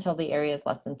symptoms until the area is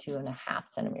less than 2.5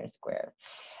 centimeters squared.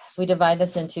 We divide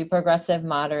this into progressive,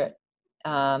 moderate.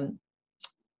 Oh,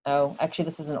 actually,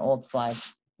 this is an old slide.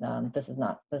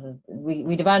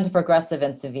 We divide into progressive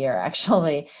and severe,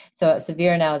 actually. So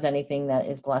severe now is anything that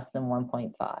is less than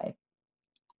 1.5.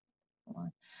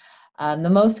 The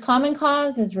most common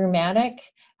cause is rheumatic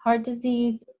heart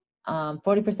disease.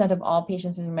 40% of all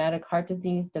patients with rheumatic heart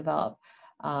disease develop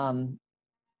some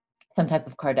type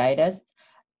of carditis,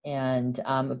 and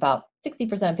about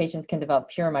 60% of patients can develop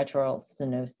pure mitral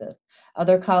stenosis.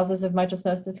 Other causes of mitral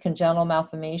stenosis, congenital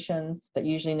malformations, but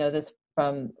usually know this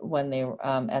from when they were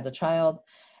as a child.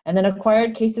 And then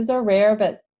acquired cases are rare,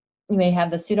 but you may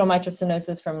have the pseudomitral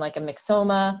stenosis from like a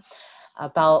myxoma, a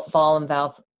ball and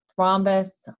valve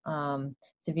thrombus,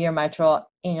 severe mitral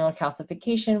annular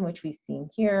calcification, which we've seen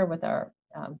here with our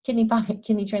kidney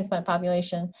transplant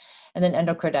population, and then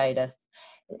endocarditis.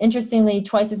 Interestingly,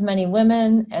 twice as many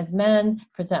women as men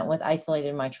present with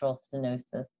isolated mitral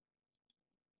stenosis.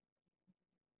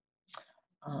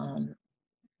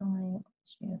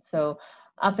 So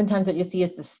oftentimes what you see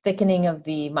is the thickening of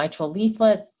the mitral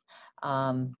leaflets,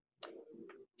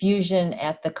 fusion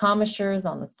at the commissures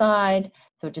on the side,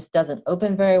 so it just doesn't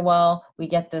open very well. We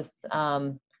get this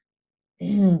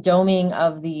doming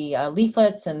of the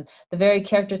leaflets, and the very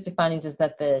characteristic findings is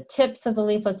that the tips of the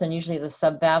leaflets and usually the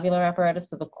subvalvular apparatus,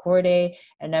 so the chordae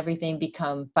and everything,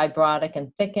 become fibrotic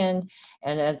and thickened,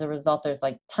 and as a result there's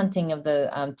like tunting of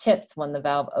the tips when the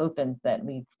valve opens that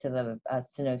leads to the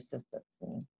stenosis that's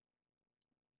seen.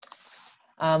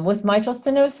 With mitral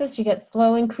stenosis, you get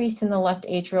slow increase in the left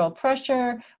atrial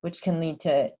pressure, which can lead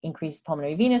to increased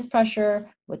pulmonary venous pressure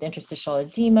with interstitial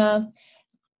edema.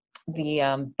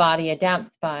 The body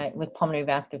adapts with pulmonary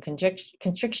vascular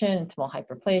constriction and small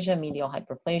hyperplasia, medial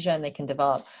hyperplasia, and they can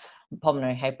develop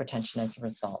pulmonary hypertension as a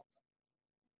result.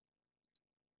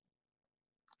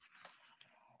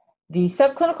 The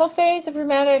subclinical phase of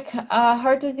rheumatic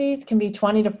heart disease can be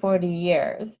 20 to 40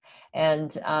 years,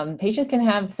 and patients can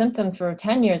have symptoms for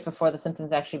 10 years before the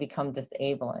symptoms actually become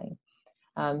disabling.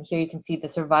 Here you can see the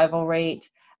survival rate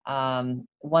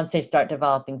once they start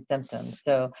developing symptoms.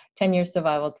 So 10-year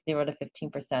survival, it's 0 to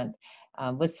 15%.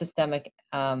 With systemic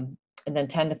And then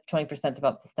 10 to 20%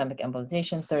 develop systemic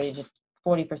embolization, 30 to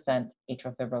 40%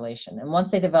 atrial fibrillation. And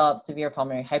once they develop severe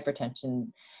pulmonary hypertension,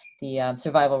 the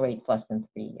survival rate's less than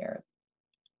 3 years.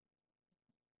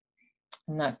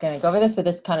 I'm not going to go over this, but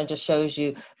this kind of just shows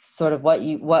you sort of what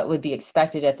would be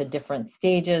expected at the different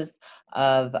stages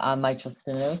of mitral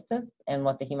stenosis and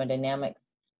what the hemodynamics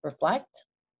reflect.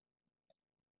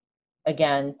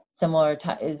 Again, similar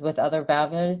is with other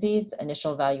valvular disease,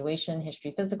 initial evaluation,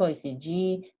 history physical,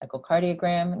 ECG,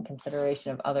 echocardiogram, and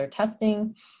consideration of other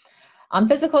testing. On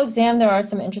physical exam, there are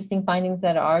some interesting findings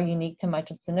that are unique to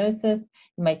mitral stenosis.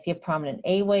 You might see a prominent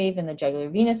A wave in the jugular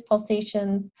venous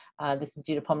pulsations. This is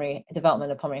due to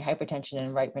development of pulmonary hypertension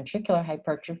and right ventricular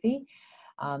hypertrophy.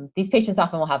 These patients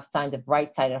often will have signs of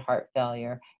right-sided heart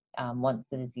failure once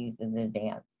the disease is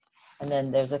advanced. And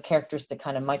then there's a characteristic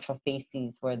kind of mitral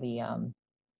facies where they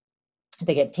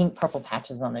get pink purple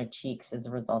patches on their cheeks as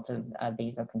a result of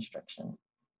vasoconstriction.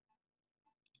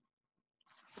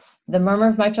 The murmur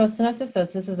of mitral stenosis, so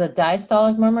this is a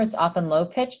diastolic murmur. It's often low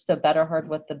pitched, so better heard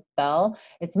with the bell.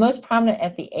 It's most prominent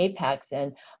at the apex,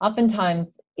 and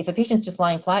oftentimes, if a patient's just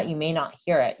lying flat, you may not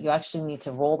hear it. You actually need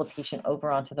to roll the patient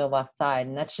over onto the left side,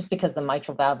 and that's just because the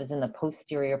mitral valve is in the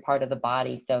posterior part of the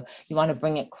body, so you want to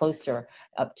bring it closer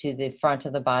up to the front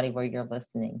of the body where you're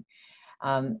listening.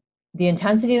 The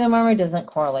intensity of the murmur doesn't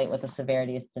correlate with the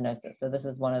severity of stenosis, so this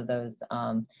is one of those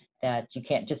that you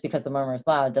can't, just because the murmur is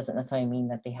loud doesn't necessarily mean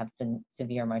that they have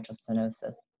severe mitral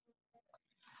stenosis.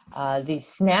 The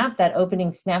snap, that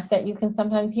opening snap that you can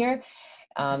sometimes hear,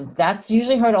 that's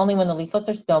usually heard only when the leaflets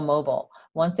are still mobile.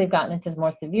 Once they've gotten into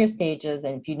more severe stages,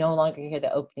 and if you no longer hear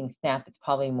the opening snap, it's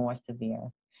probably more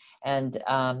severe. And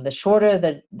the shorter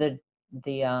the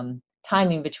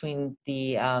timing between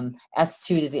the S2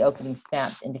 to the opening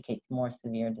snaps indicates more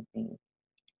severe disease.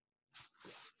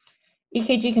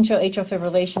 EKG can show atrial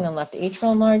fibrillation and left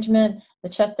atrial enlargement. The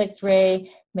chest X-ray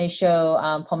may show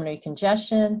pulmonary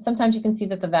congestion. Sometimes you can see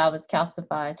that the valve is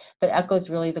calcified, but echo is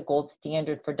really the gold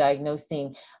standard for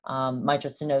diagnosing mitral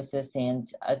stenosis,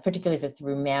 and particularly if it's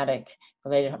rheumatic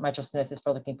related mitral stenosis,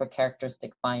 for looking for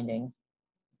characteristic findings.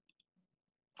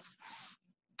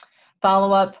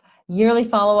 Follow-up, yearly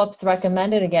follow-ups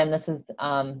recommended. Again, this is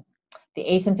the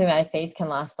asymptomatic phase can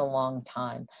last a long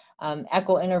time.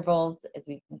 Echo intervals, as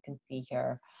you can see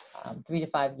here, 3 to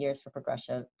 5 years for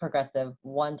progressive,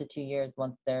 1 to 2 years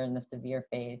once they're in the severe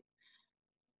phase.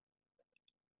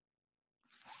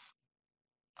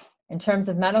 In terms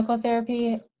of medical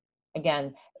therapy,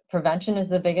 again, prevention is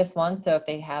the biggest one. So if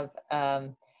they have,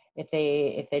 if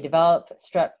they develop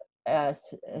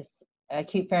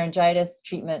acute pharyngitis,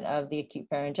 treatment of the acute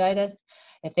pharyngitis.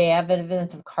 If they have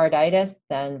evidence of carditis,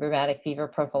 then rheumatic fever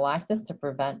prophylaxis to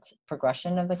prevent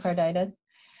progression of the carditis.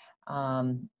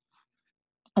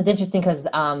 It's interesting because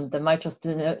the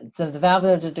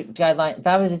valvular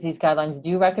disease guidelines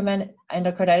do recommend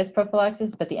endocarditis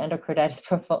prophylaxis, but the endocarditis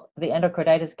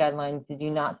guidelines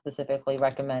do not specifically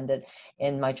recommend it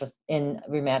in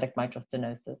rheumatic mitral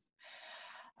stenosis.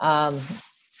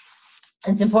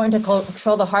 It's important to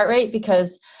control the heart rate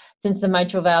because since the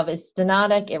mitral valve is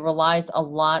stenotic, it relies a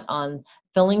lot on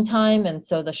filling time. And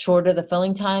so the shorter the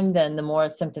filling time, then the more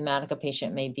symptomatic a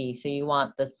patient may be. So you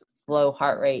want this slow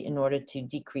heart rate in order to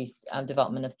decrease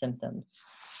development of symptoms.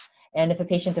 And if a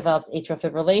patient develops atrial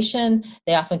fibrillation,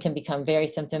 they often can become very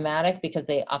symptomatic because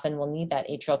they often will need that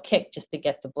atrial kick just to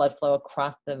get the blood flow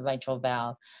across the mitral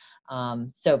valve.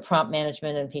 So prompt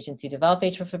management in patients who develop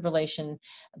atrial fibrillation.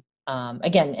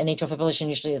 Again, an atrial fibrillation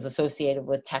usually is associated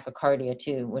with tachycardia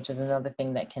too, which is another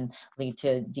thing that can lead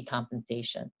to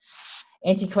decompensation.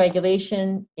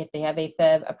 Anticoagulation, if they have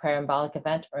AFib, a prior embolic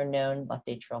event, or known left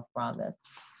atrial thrombus.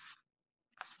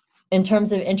 In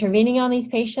terms of intervening on these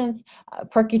patients,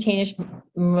 percutaneous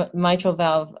mitral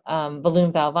valve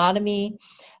balloon valvotomy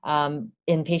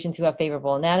in patients who have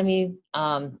favorable anatomy.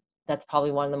 That's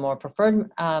probably one of the more preferred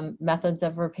methods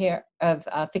of repair of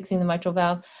fixing the mitral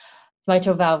valve.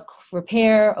 Mitral valve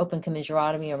repair, open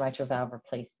commissurotomy, or mitral valve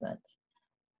replacement.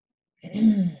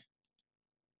 And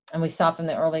we saw from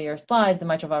the earlier slides, the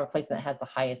mitral valve replacement has the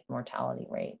highest mortality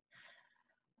rate.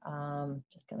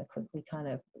 Just going to quickly kind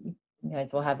of, you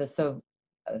guys will have this. So,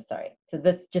 So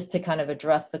this just to kind of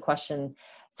address the question.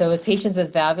 So with patients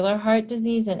with valvular heart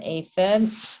disease and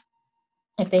AFib,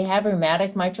 if they have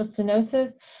rheumatic mitral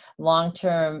stenosis,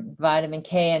 long-term vitamin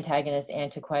K antagonist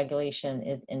anticoagulation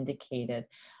is indicated.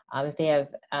 If they have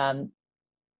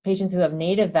patients who have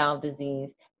native valve disease,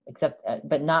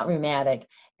 but not rheumatic,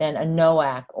 then a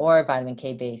NOAC or a vitamin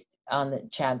K base on the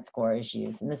CHAD score is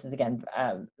used. And this is, again,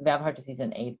 valvular heart disease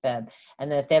and AFib.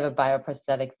 And then if they have a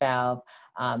bioprosthetic valve,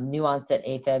 new onset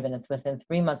AFib, and it's within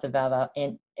 3 months of valve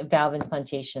valve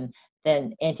implantation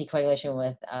than anticoagulation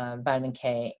with vitamin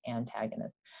K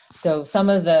antagonist. So some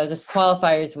of the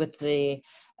disqualifiers with the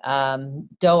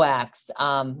DOACs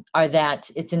are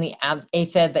that it's in the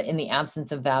AFib, but in the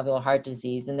absence of valvular heart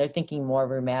disease, and they're thinking more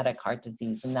rheumatic heart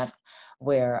disease, and that's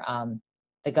where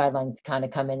the guidelines kind of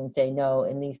come in and say, no,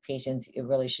 in these patients, it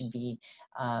really should be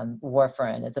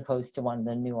warfarin as opposed to one of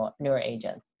the newer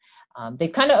agents.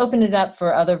 They've kind of opened it up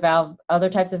for other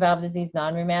types of valve disease,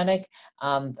 non-rheumatic,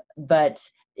 but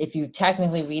if you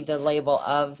technically read the label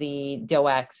of the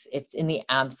DOACs, it's in the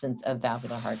absence of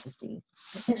valvular heart disease.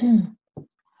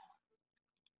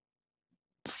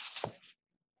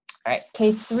 All right,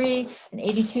 case 3, an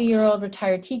 82-year-old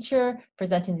retired teacher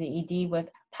presenting to the ED with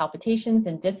palpitations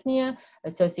and dyspnea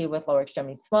associated with lower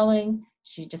extremity swelling.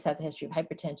 She just has a history of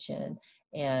hypertension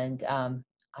and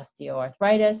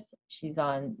osteoarthritis. She's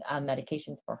on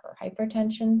medications for her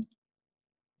hypertension.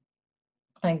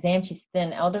 On exam, she's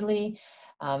thin, elderly,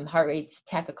 heart rate's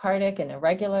tachycardic and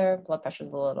irregular, blood pressure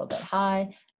is a little bit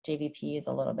high, JVP is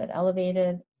a little bit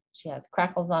elevated. She has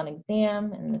crackles on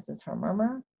exam, and this is her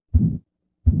murmur.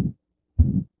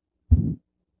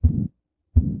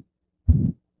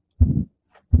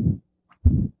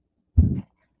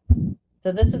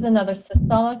 So this is another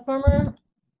systolic murmur,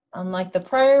 unlike the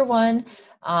prior one,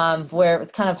 where it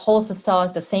was kind of whole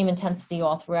systolic, the same intensity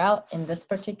all throughout. In this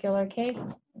particular case,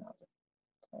 I'll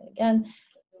just play it again.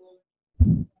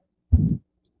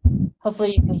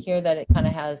 Hopefully you can hear that it kind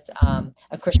of has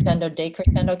a crescendo,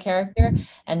 decrescendo character,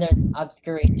 and there's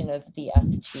obscuration of the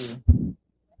S2.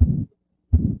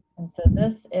 And so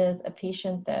this is a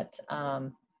patient that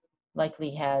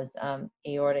likely has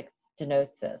aortic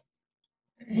stenosis.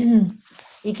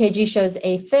 EKG shows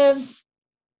AFib,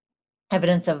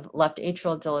 evidence of left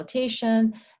atrial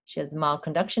dilatation. She has mild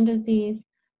conduction disease.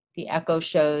 The echo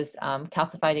shows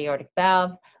calcified aortic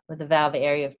valve with a valve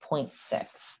area of 0.6.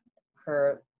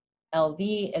 Her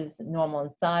LV is normal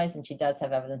in size, and she does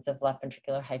have evidence of left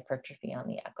ventricular hypertrophy on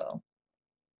the echo.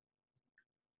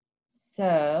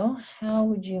 So how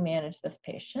would you manage this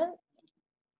patient?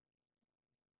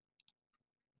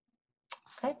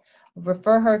 Okay,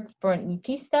 refer her for an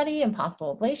EP study and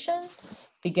possible ablation.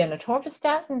 Begin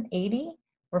atorvastatin 80.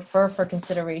 Refer for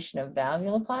consideration of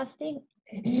valvuloplasty.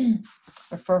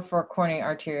 Refer for coronary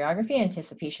arteriography,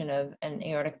 anticipation of an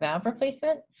aortic valve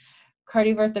replacement.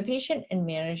 Cardiovert the patient and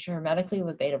manage her medically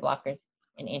with beta blockers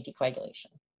and anticoagulation.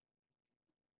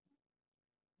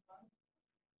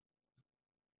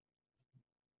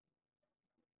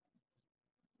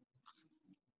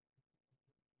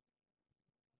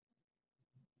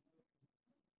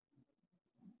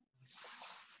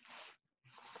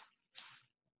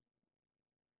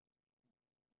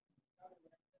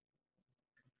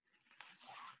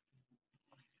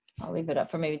 I'll leave it up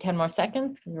for maybe 10 more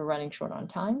seconds because we're running short on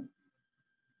time.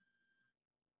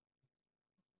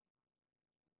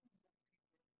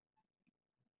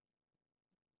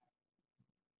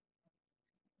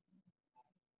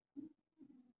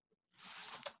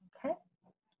 Okay.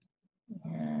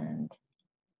 And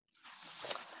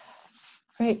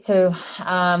great. So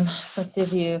let's see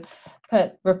if you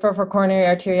refer for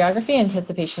coronary arteriography,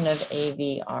 anticipation of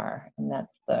AVR, and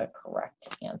that's the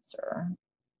correct answer.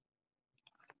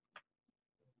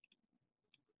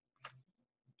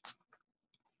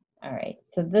 All right,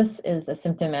 so this is a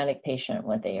symptomatic patient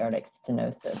with aortic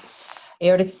stenosis.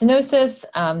 Aortic stenosis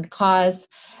cause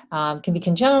can be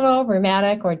congenital,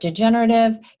 rheumatic, or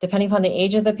degenerative, depending upon the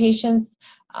age of the patients.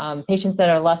 Patients that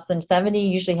are less than 70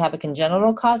 usually have a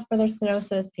congenital cause for their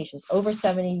stenosis. Patients over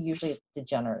 70, usually it's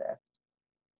degenerative.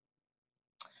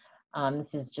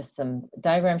 This is just some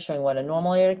diagrams showing what a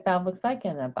normal aortic valve looks like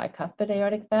and a bicuspid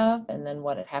aortic valve, and then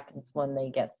what happens when they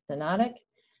get stenotic.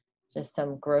 Just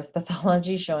some gross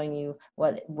pathology showing you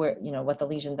what the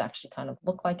lesions actually kind of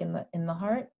look like in the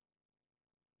heart.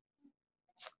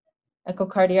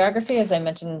 Echocardiography, as I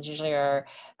mentioned, is usually our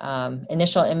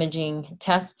initial imaging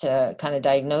test to kind of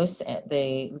diagnose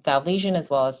the valve lesion as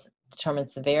well as determine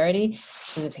severity.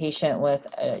 So the patient with,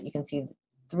 you can see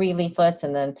 3 leaflets,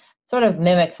 and then sort of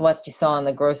mimics what you saw in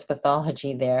the gross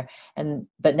pathology there.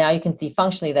 But now you can see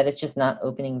functionally that it's just not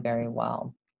opening very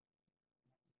well.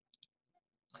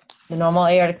 The normal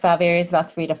aortic valve area is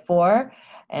about 3 to 4,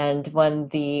 and when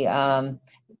the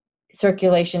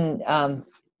circulation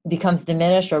becomes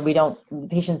diminished, or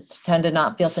patients tend to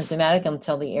not feel symptomatic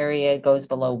until the area goes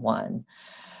below 1.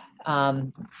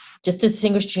 Just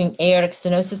distinguishing aortic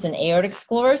stenosis and aortic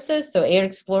sclerosis. So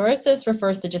aortic sclerosis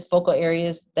refers to just focal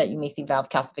areas that you may see valve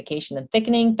calcification and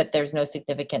thickening, but there's no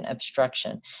significant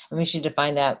obstruction. And we should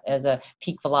define that as a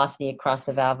peak velocity across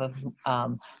the valve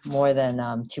of more than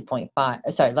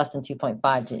 2.5, sorry, less than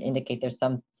 2.5 to indicate there's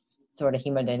some sort of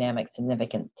hemodynamic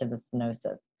significance to the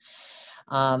stenosis.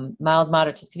 Mild,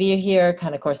 moderate to severe here,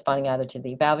 kind of corresponding either to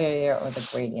the valve area or the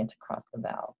gradient across the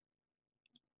valve.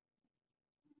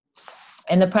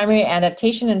 And the primary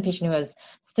adaptation in a patient who has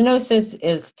stenosis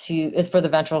is for the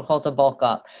ventricle to bulk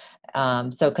up.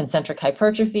 So concentric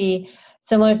hypertrophy,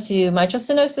 similar to mitral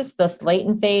stenosis, this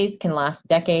latent phase can last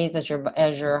decades as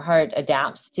your heart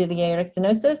adapts to the aortic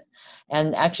stenosis.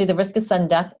 And actually, the risk of sudden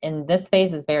death in this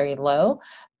phase is very low.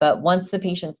 But once the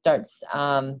patient starts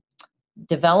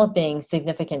developing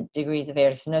significant degrees of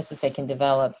aortic stenosis, they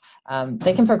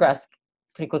can progress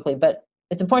pretty quickly. But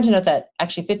it's important to note that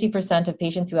actually 50% of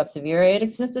patients who have severe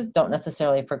aortic stenosis don't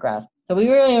necessarily progress. So we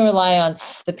really rely on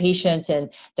the patient and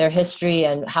their history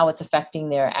and how it's affecting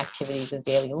their activities of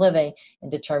daily living in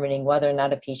determining whether or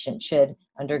not a patient should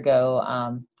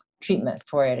undergo treatment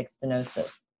for aortic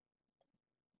stenosis.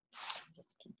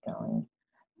 Just keep going.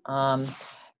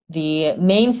 The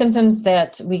main symptoms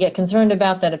that we get concerned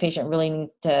about that a patient really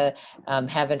needs to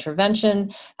have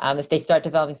intervention, if they start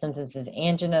developing symptoms of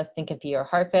angina, syncope, or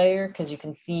heart failure, because you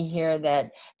can see here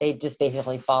that they just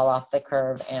basically fall off the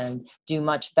curve and do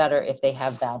much better if they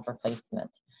have valve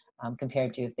replacement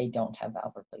compared to if they don't have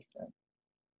valve replacement.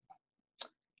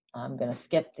 I'm going to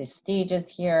skip the stages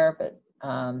here, but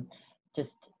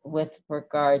just with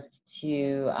regards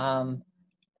to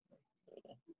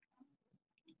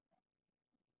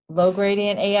low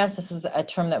gradient AS, this is a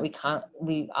term that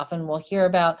we often will hear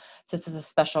about. So this is a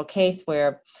special case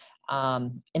where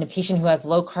in a patient who has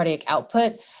low cardiac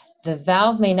output, the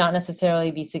valve may not necessarily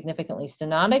be significantly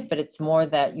stenotic, but it's more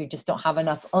that you just don't have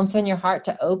enough oomph in your heart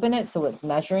to open it, so it's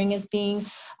measuring as being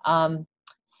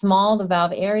small, the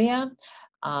valve area.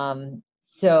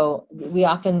 So we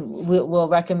often will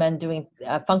recommend doing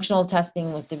functional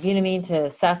testing with dobutamine to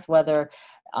assess whether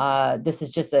this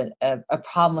is just a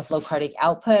problem with low cardiac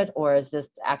output, or is this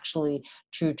actually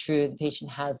true the patient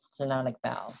has stenotic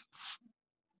valve.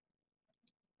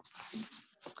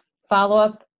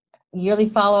 Follow-up, yearly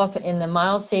follow-up in the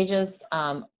mild stages,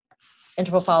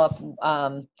 interval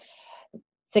follow-up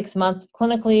 6 months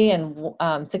clinically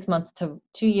and 6 months to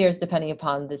 2 years depending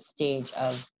upon the stage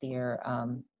of your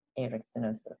aortic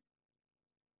stenosis.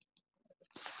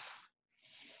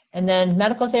 And then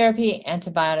medical therapy,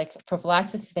 antibiotic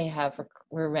prophylaxis if they have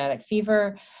rheumatic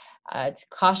fever. To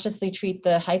cautiously treat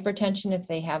the hypertension if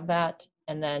they have that.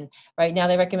 And then right now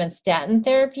they recommend statin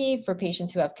therapy for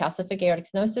patients who have calcific aortic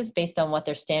stenosis based on what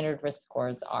their standard risk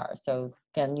scores are. So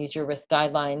again, use your risk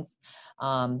guidelines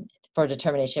for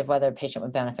determination of whether a patient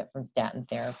would benefit from statin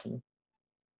therapy.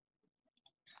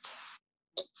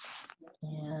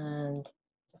 And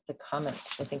just a comment,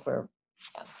 I think we're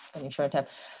running short of time.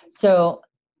 So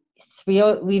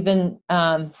we've been,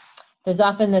 there's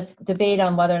often this debate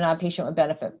on whether or not a patient would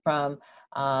benefit from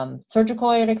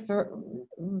surgical aortic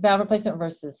valve replacement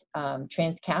versus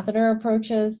transcatheter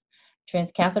approaches.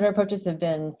 Transcatheter approaches have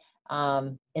been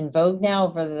in vogue now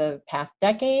over the past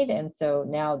decade, and so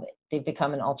now they've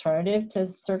become an alternative to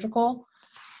surgical.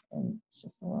 And it's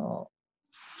just a little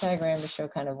diagram to show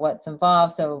kind of what's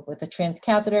involved. So with a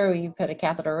transcatheter, you put a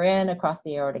catheter in across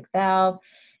the aortic valve,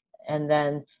 and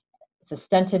then it's a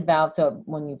stented valve, so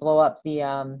when you blow up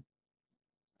the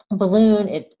balloon,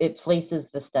 it places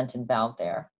the stented valve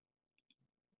there.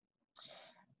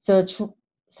 So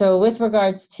with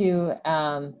regards to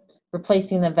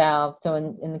replacing the valve, so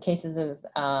in the cases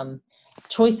of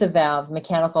choice of valves,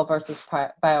 mechanical versus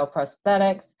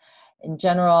bioprosthetics, in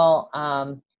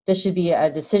general, this should be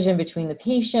a decision between the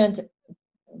patient,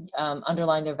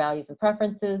 underlying their values and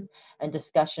preferences, and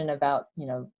discussion about,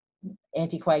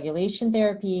 anticoagulation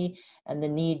therapy and the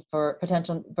need for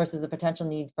the potential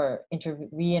need for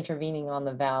re-intervening on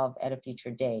the valve at a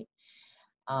future date.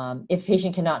 If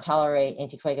patient cannot tolerate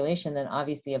anticoagulation, then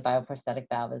obviously a bioprosthetic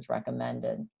valve is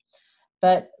recommended.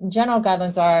 But general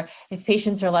guidelines are, if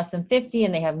patients are less than 50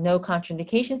 and they have no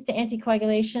contraindications to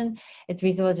anticoagulation, it's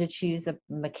reasonable to choose a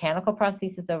mechanical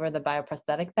prosthesis over the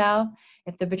bioprosthetic valve.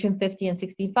 If they're between 50 and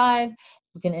 65,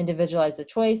 we can individualize the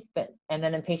choice, and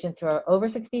then in patients who are over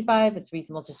 65, it's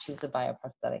reasonable to choose the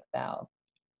bioprosthetic valve.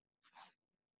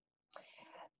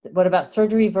 What about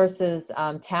surgery versus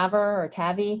TAVR or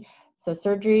TAVI? So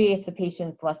surgery, if the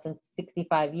patient's less than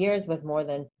 65 years with more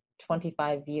than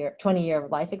 20-year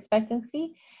life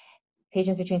expectancy.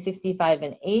 Patients between 65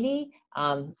 and 80,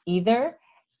 either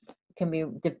can be,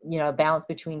 a balance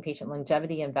between patient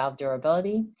longevity and valve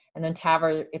durability. And then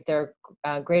TAVR, if they're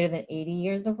greater than 80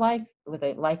 years of life with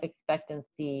a life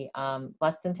expectancy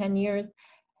less than 10 years,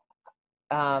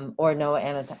 or no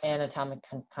anatomic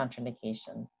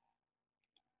contraindications.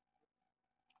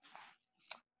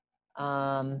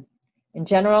 In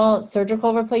general,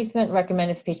 surgical replacement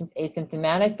recommended if patient's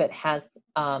asymptomatic but has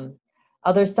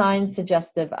other signs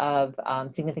suggestive of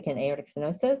significant aortic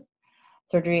stenosis.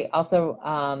 Surgery also,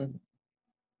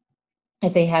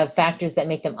 if they have factors that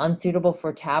make them unsuitable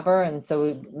for TAVR, and so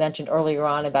we mentioned earlier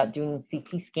on about doing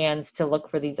CT scans to look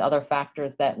for these other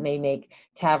factors that may make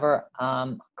TAVR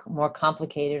more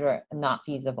complicated or not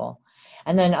feasible.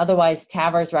 And then otherwise,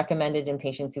 TAVR is recommended in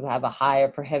patients who have a high or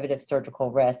prohibitive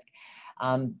surgical risk,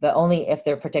 but only if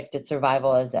their predicted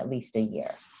survival is at least a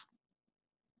year.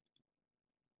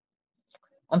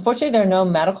 Unfortunately, there are no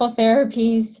medical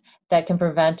therapies that can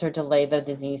prevent or delay the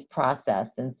disease process.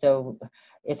 And so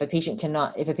if a patient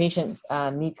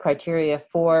meets criteria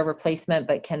for replacement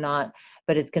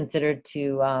but is considered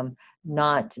to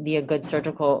not be a good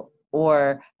surgical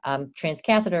or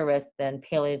transcatheter risk, then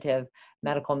palliative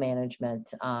medical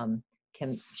management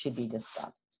should be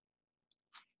discussed.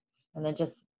 And then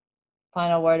just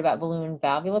final word about balloon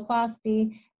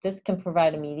valvuloplasty. This can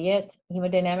provide immediate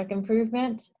hemodynamic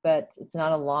improvement, but it's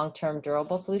not a long-term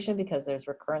durable solution because there's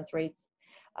recurrence rates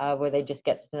where they just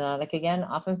get stenotic again,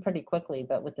 often pretty quickly,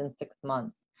 but within 6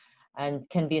 months, and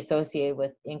can be associated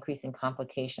with increasing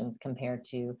complications compared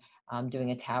to doing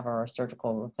a TAVR or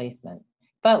surgical replacement.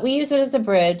 But we use it as a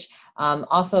bridge,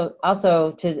 also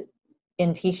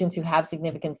in patients who have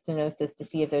significant stenosis to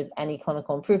see if there's any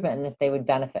clinical improvement and if they would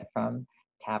benefit from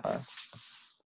TAVR.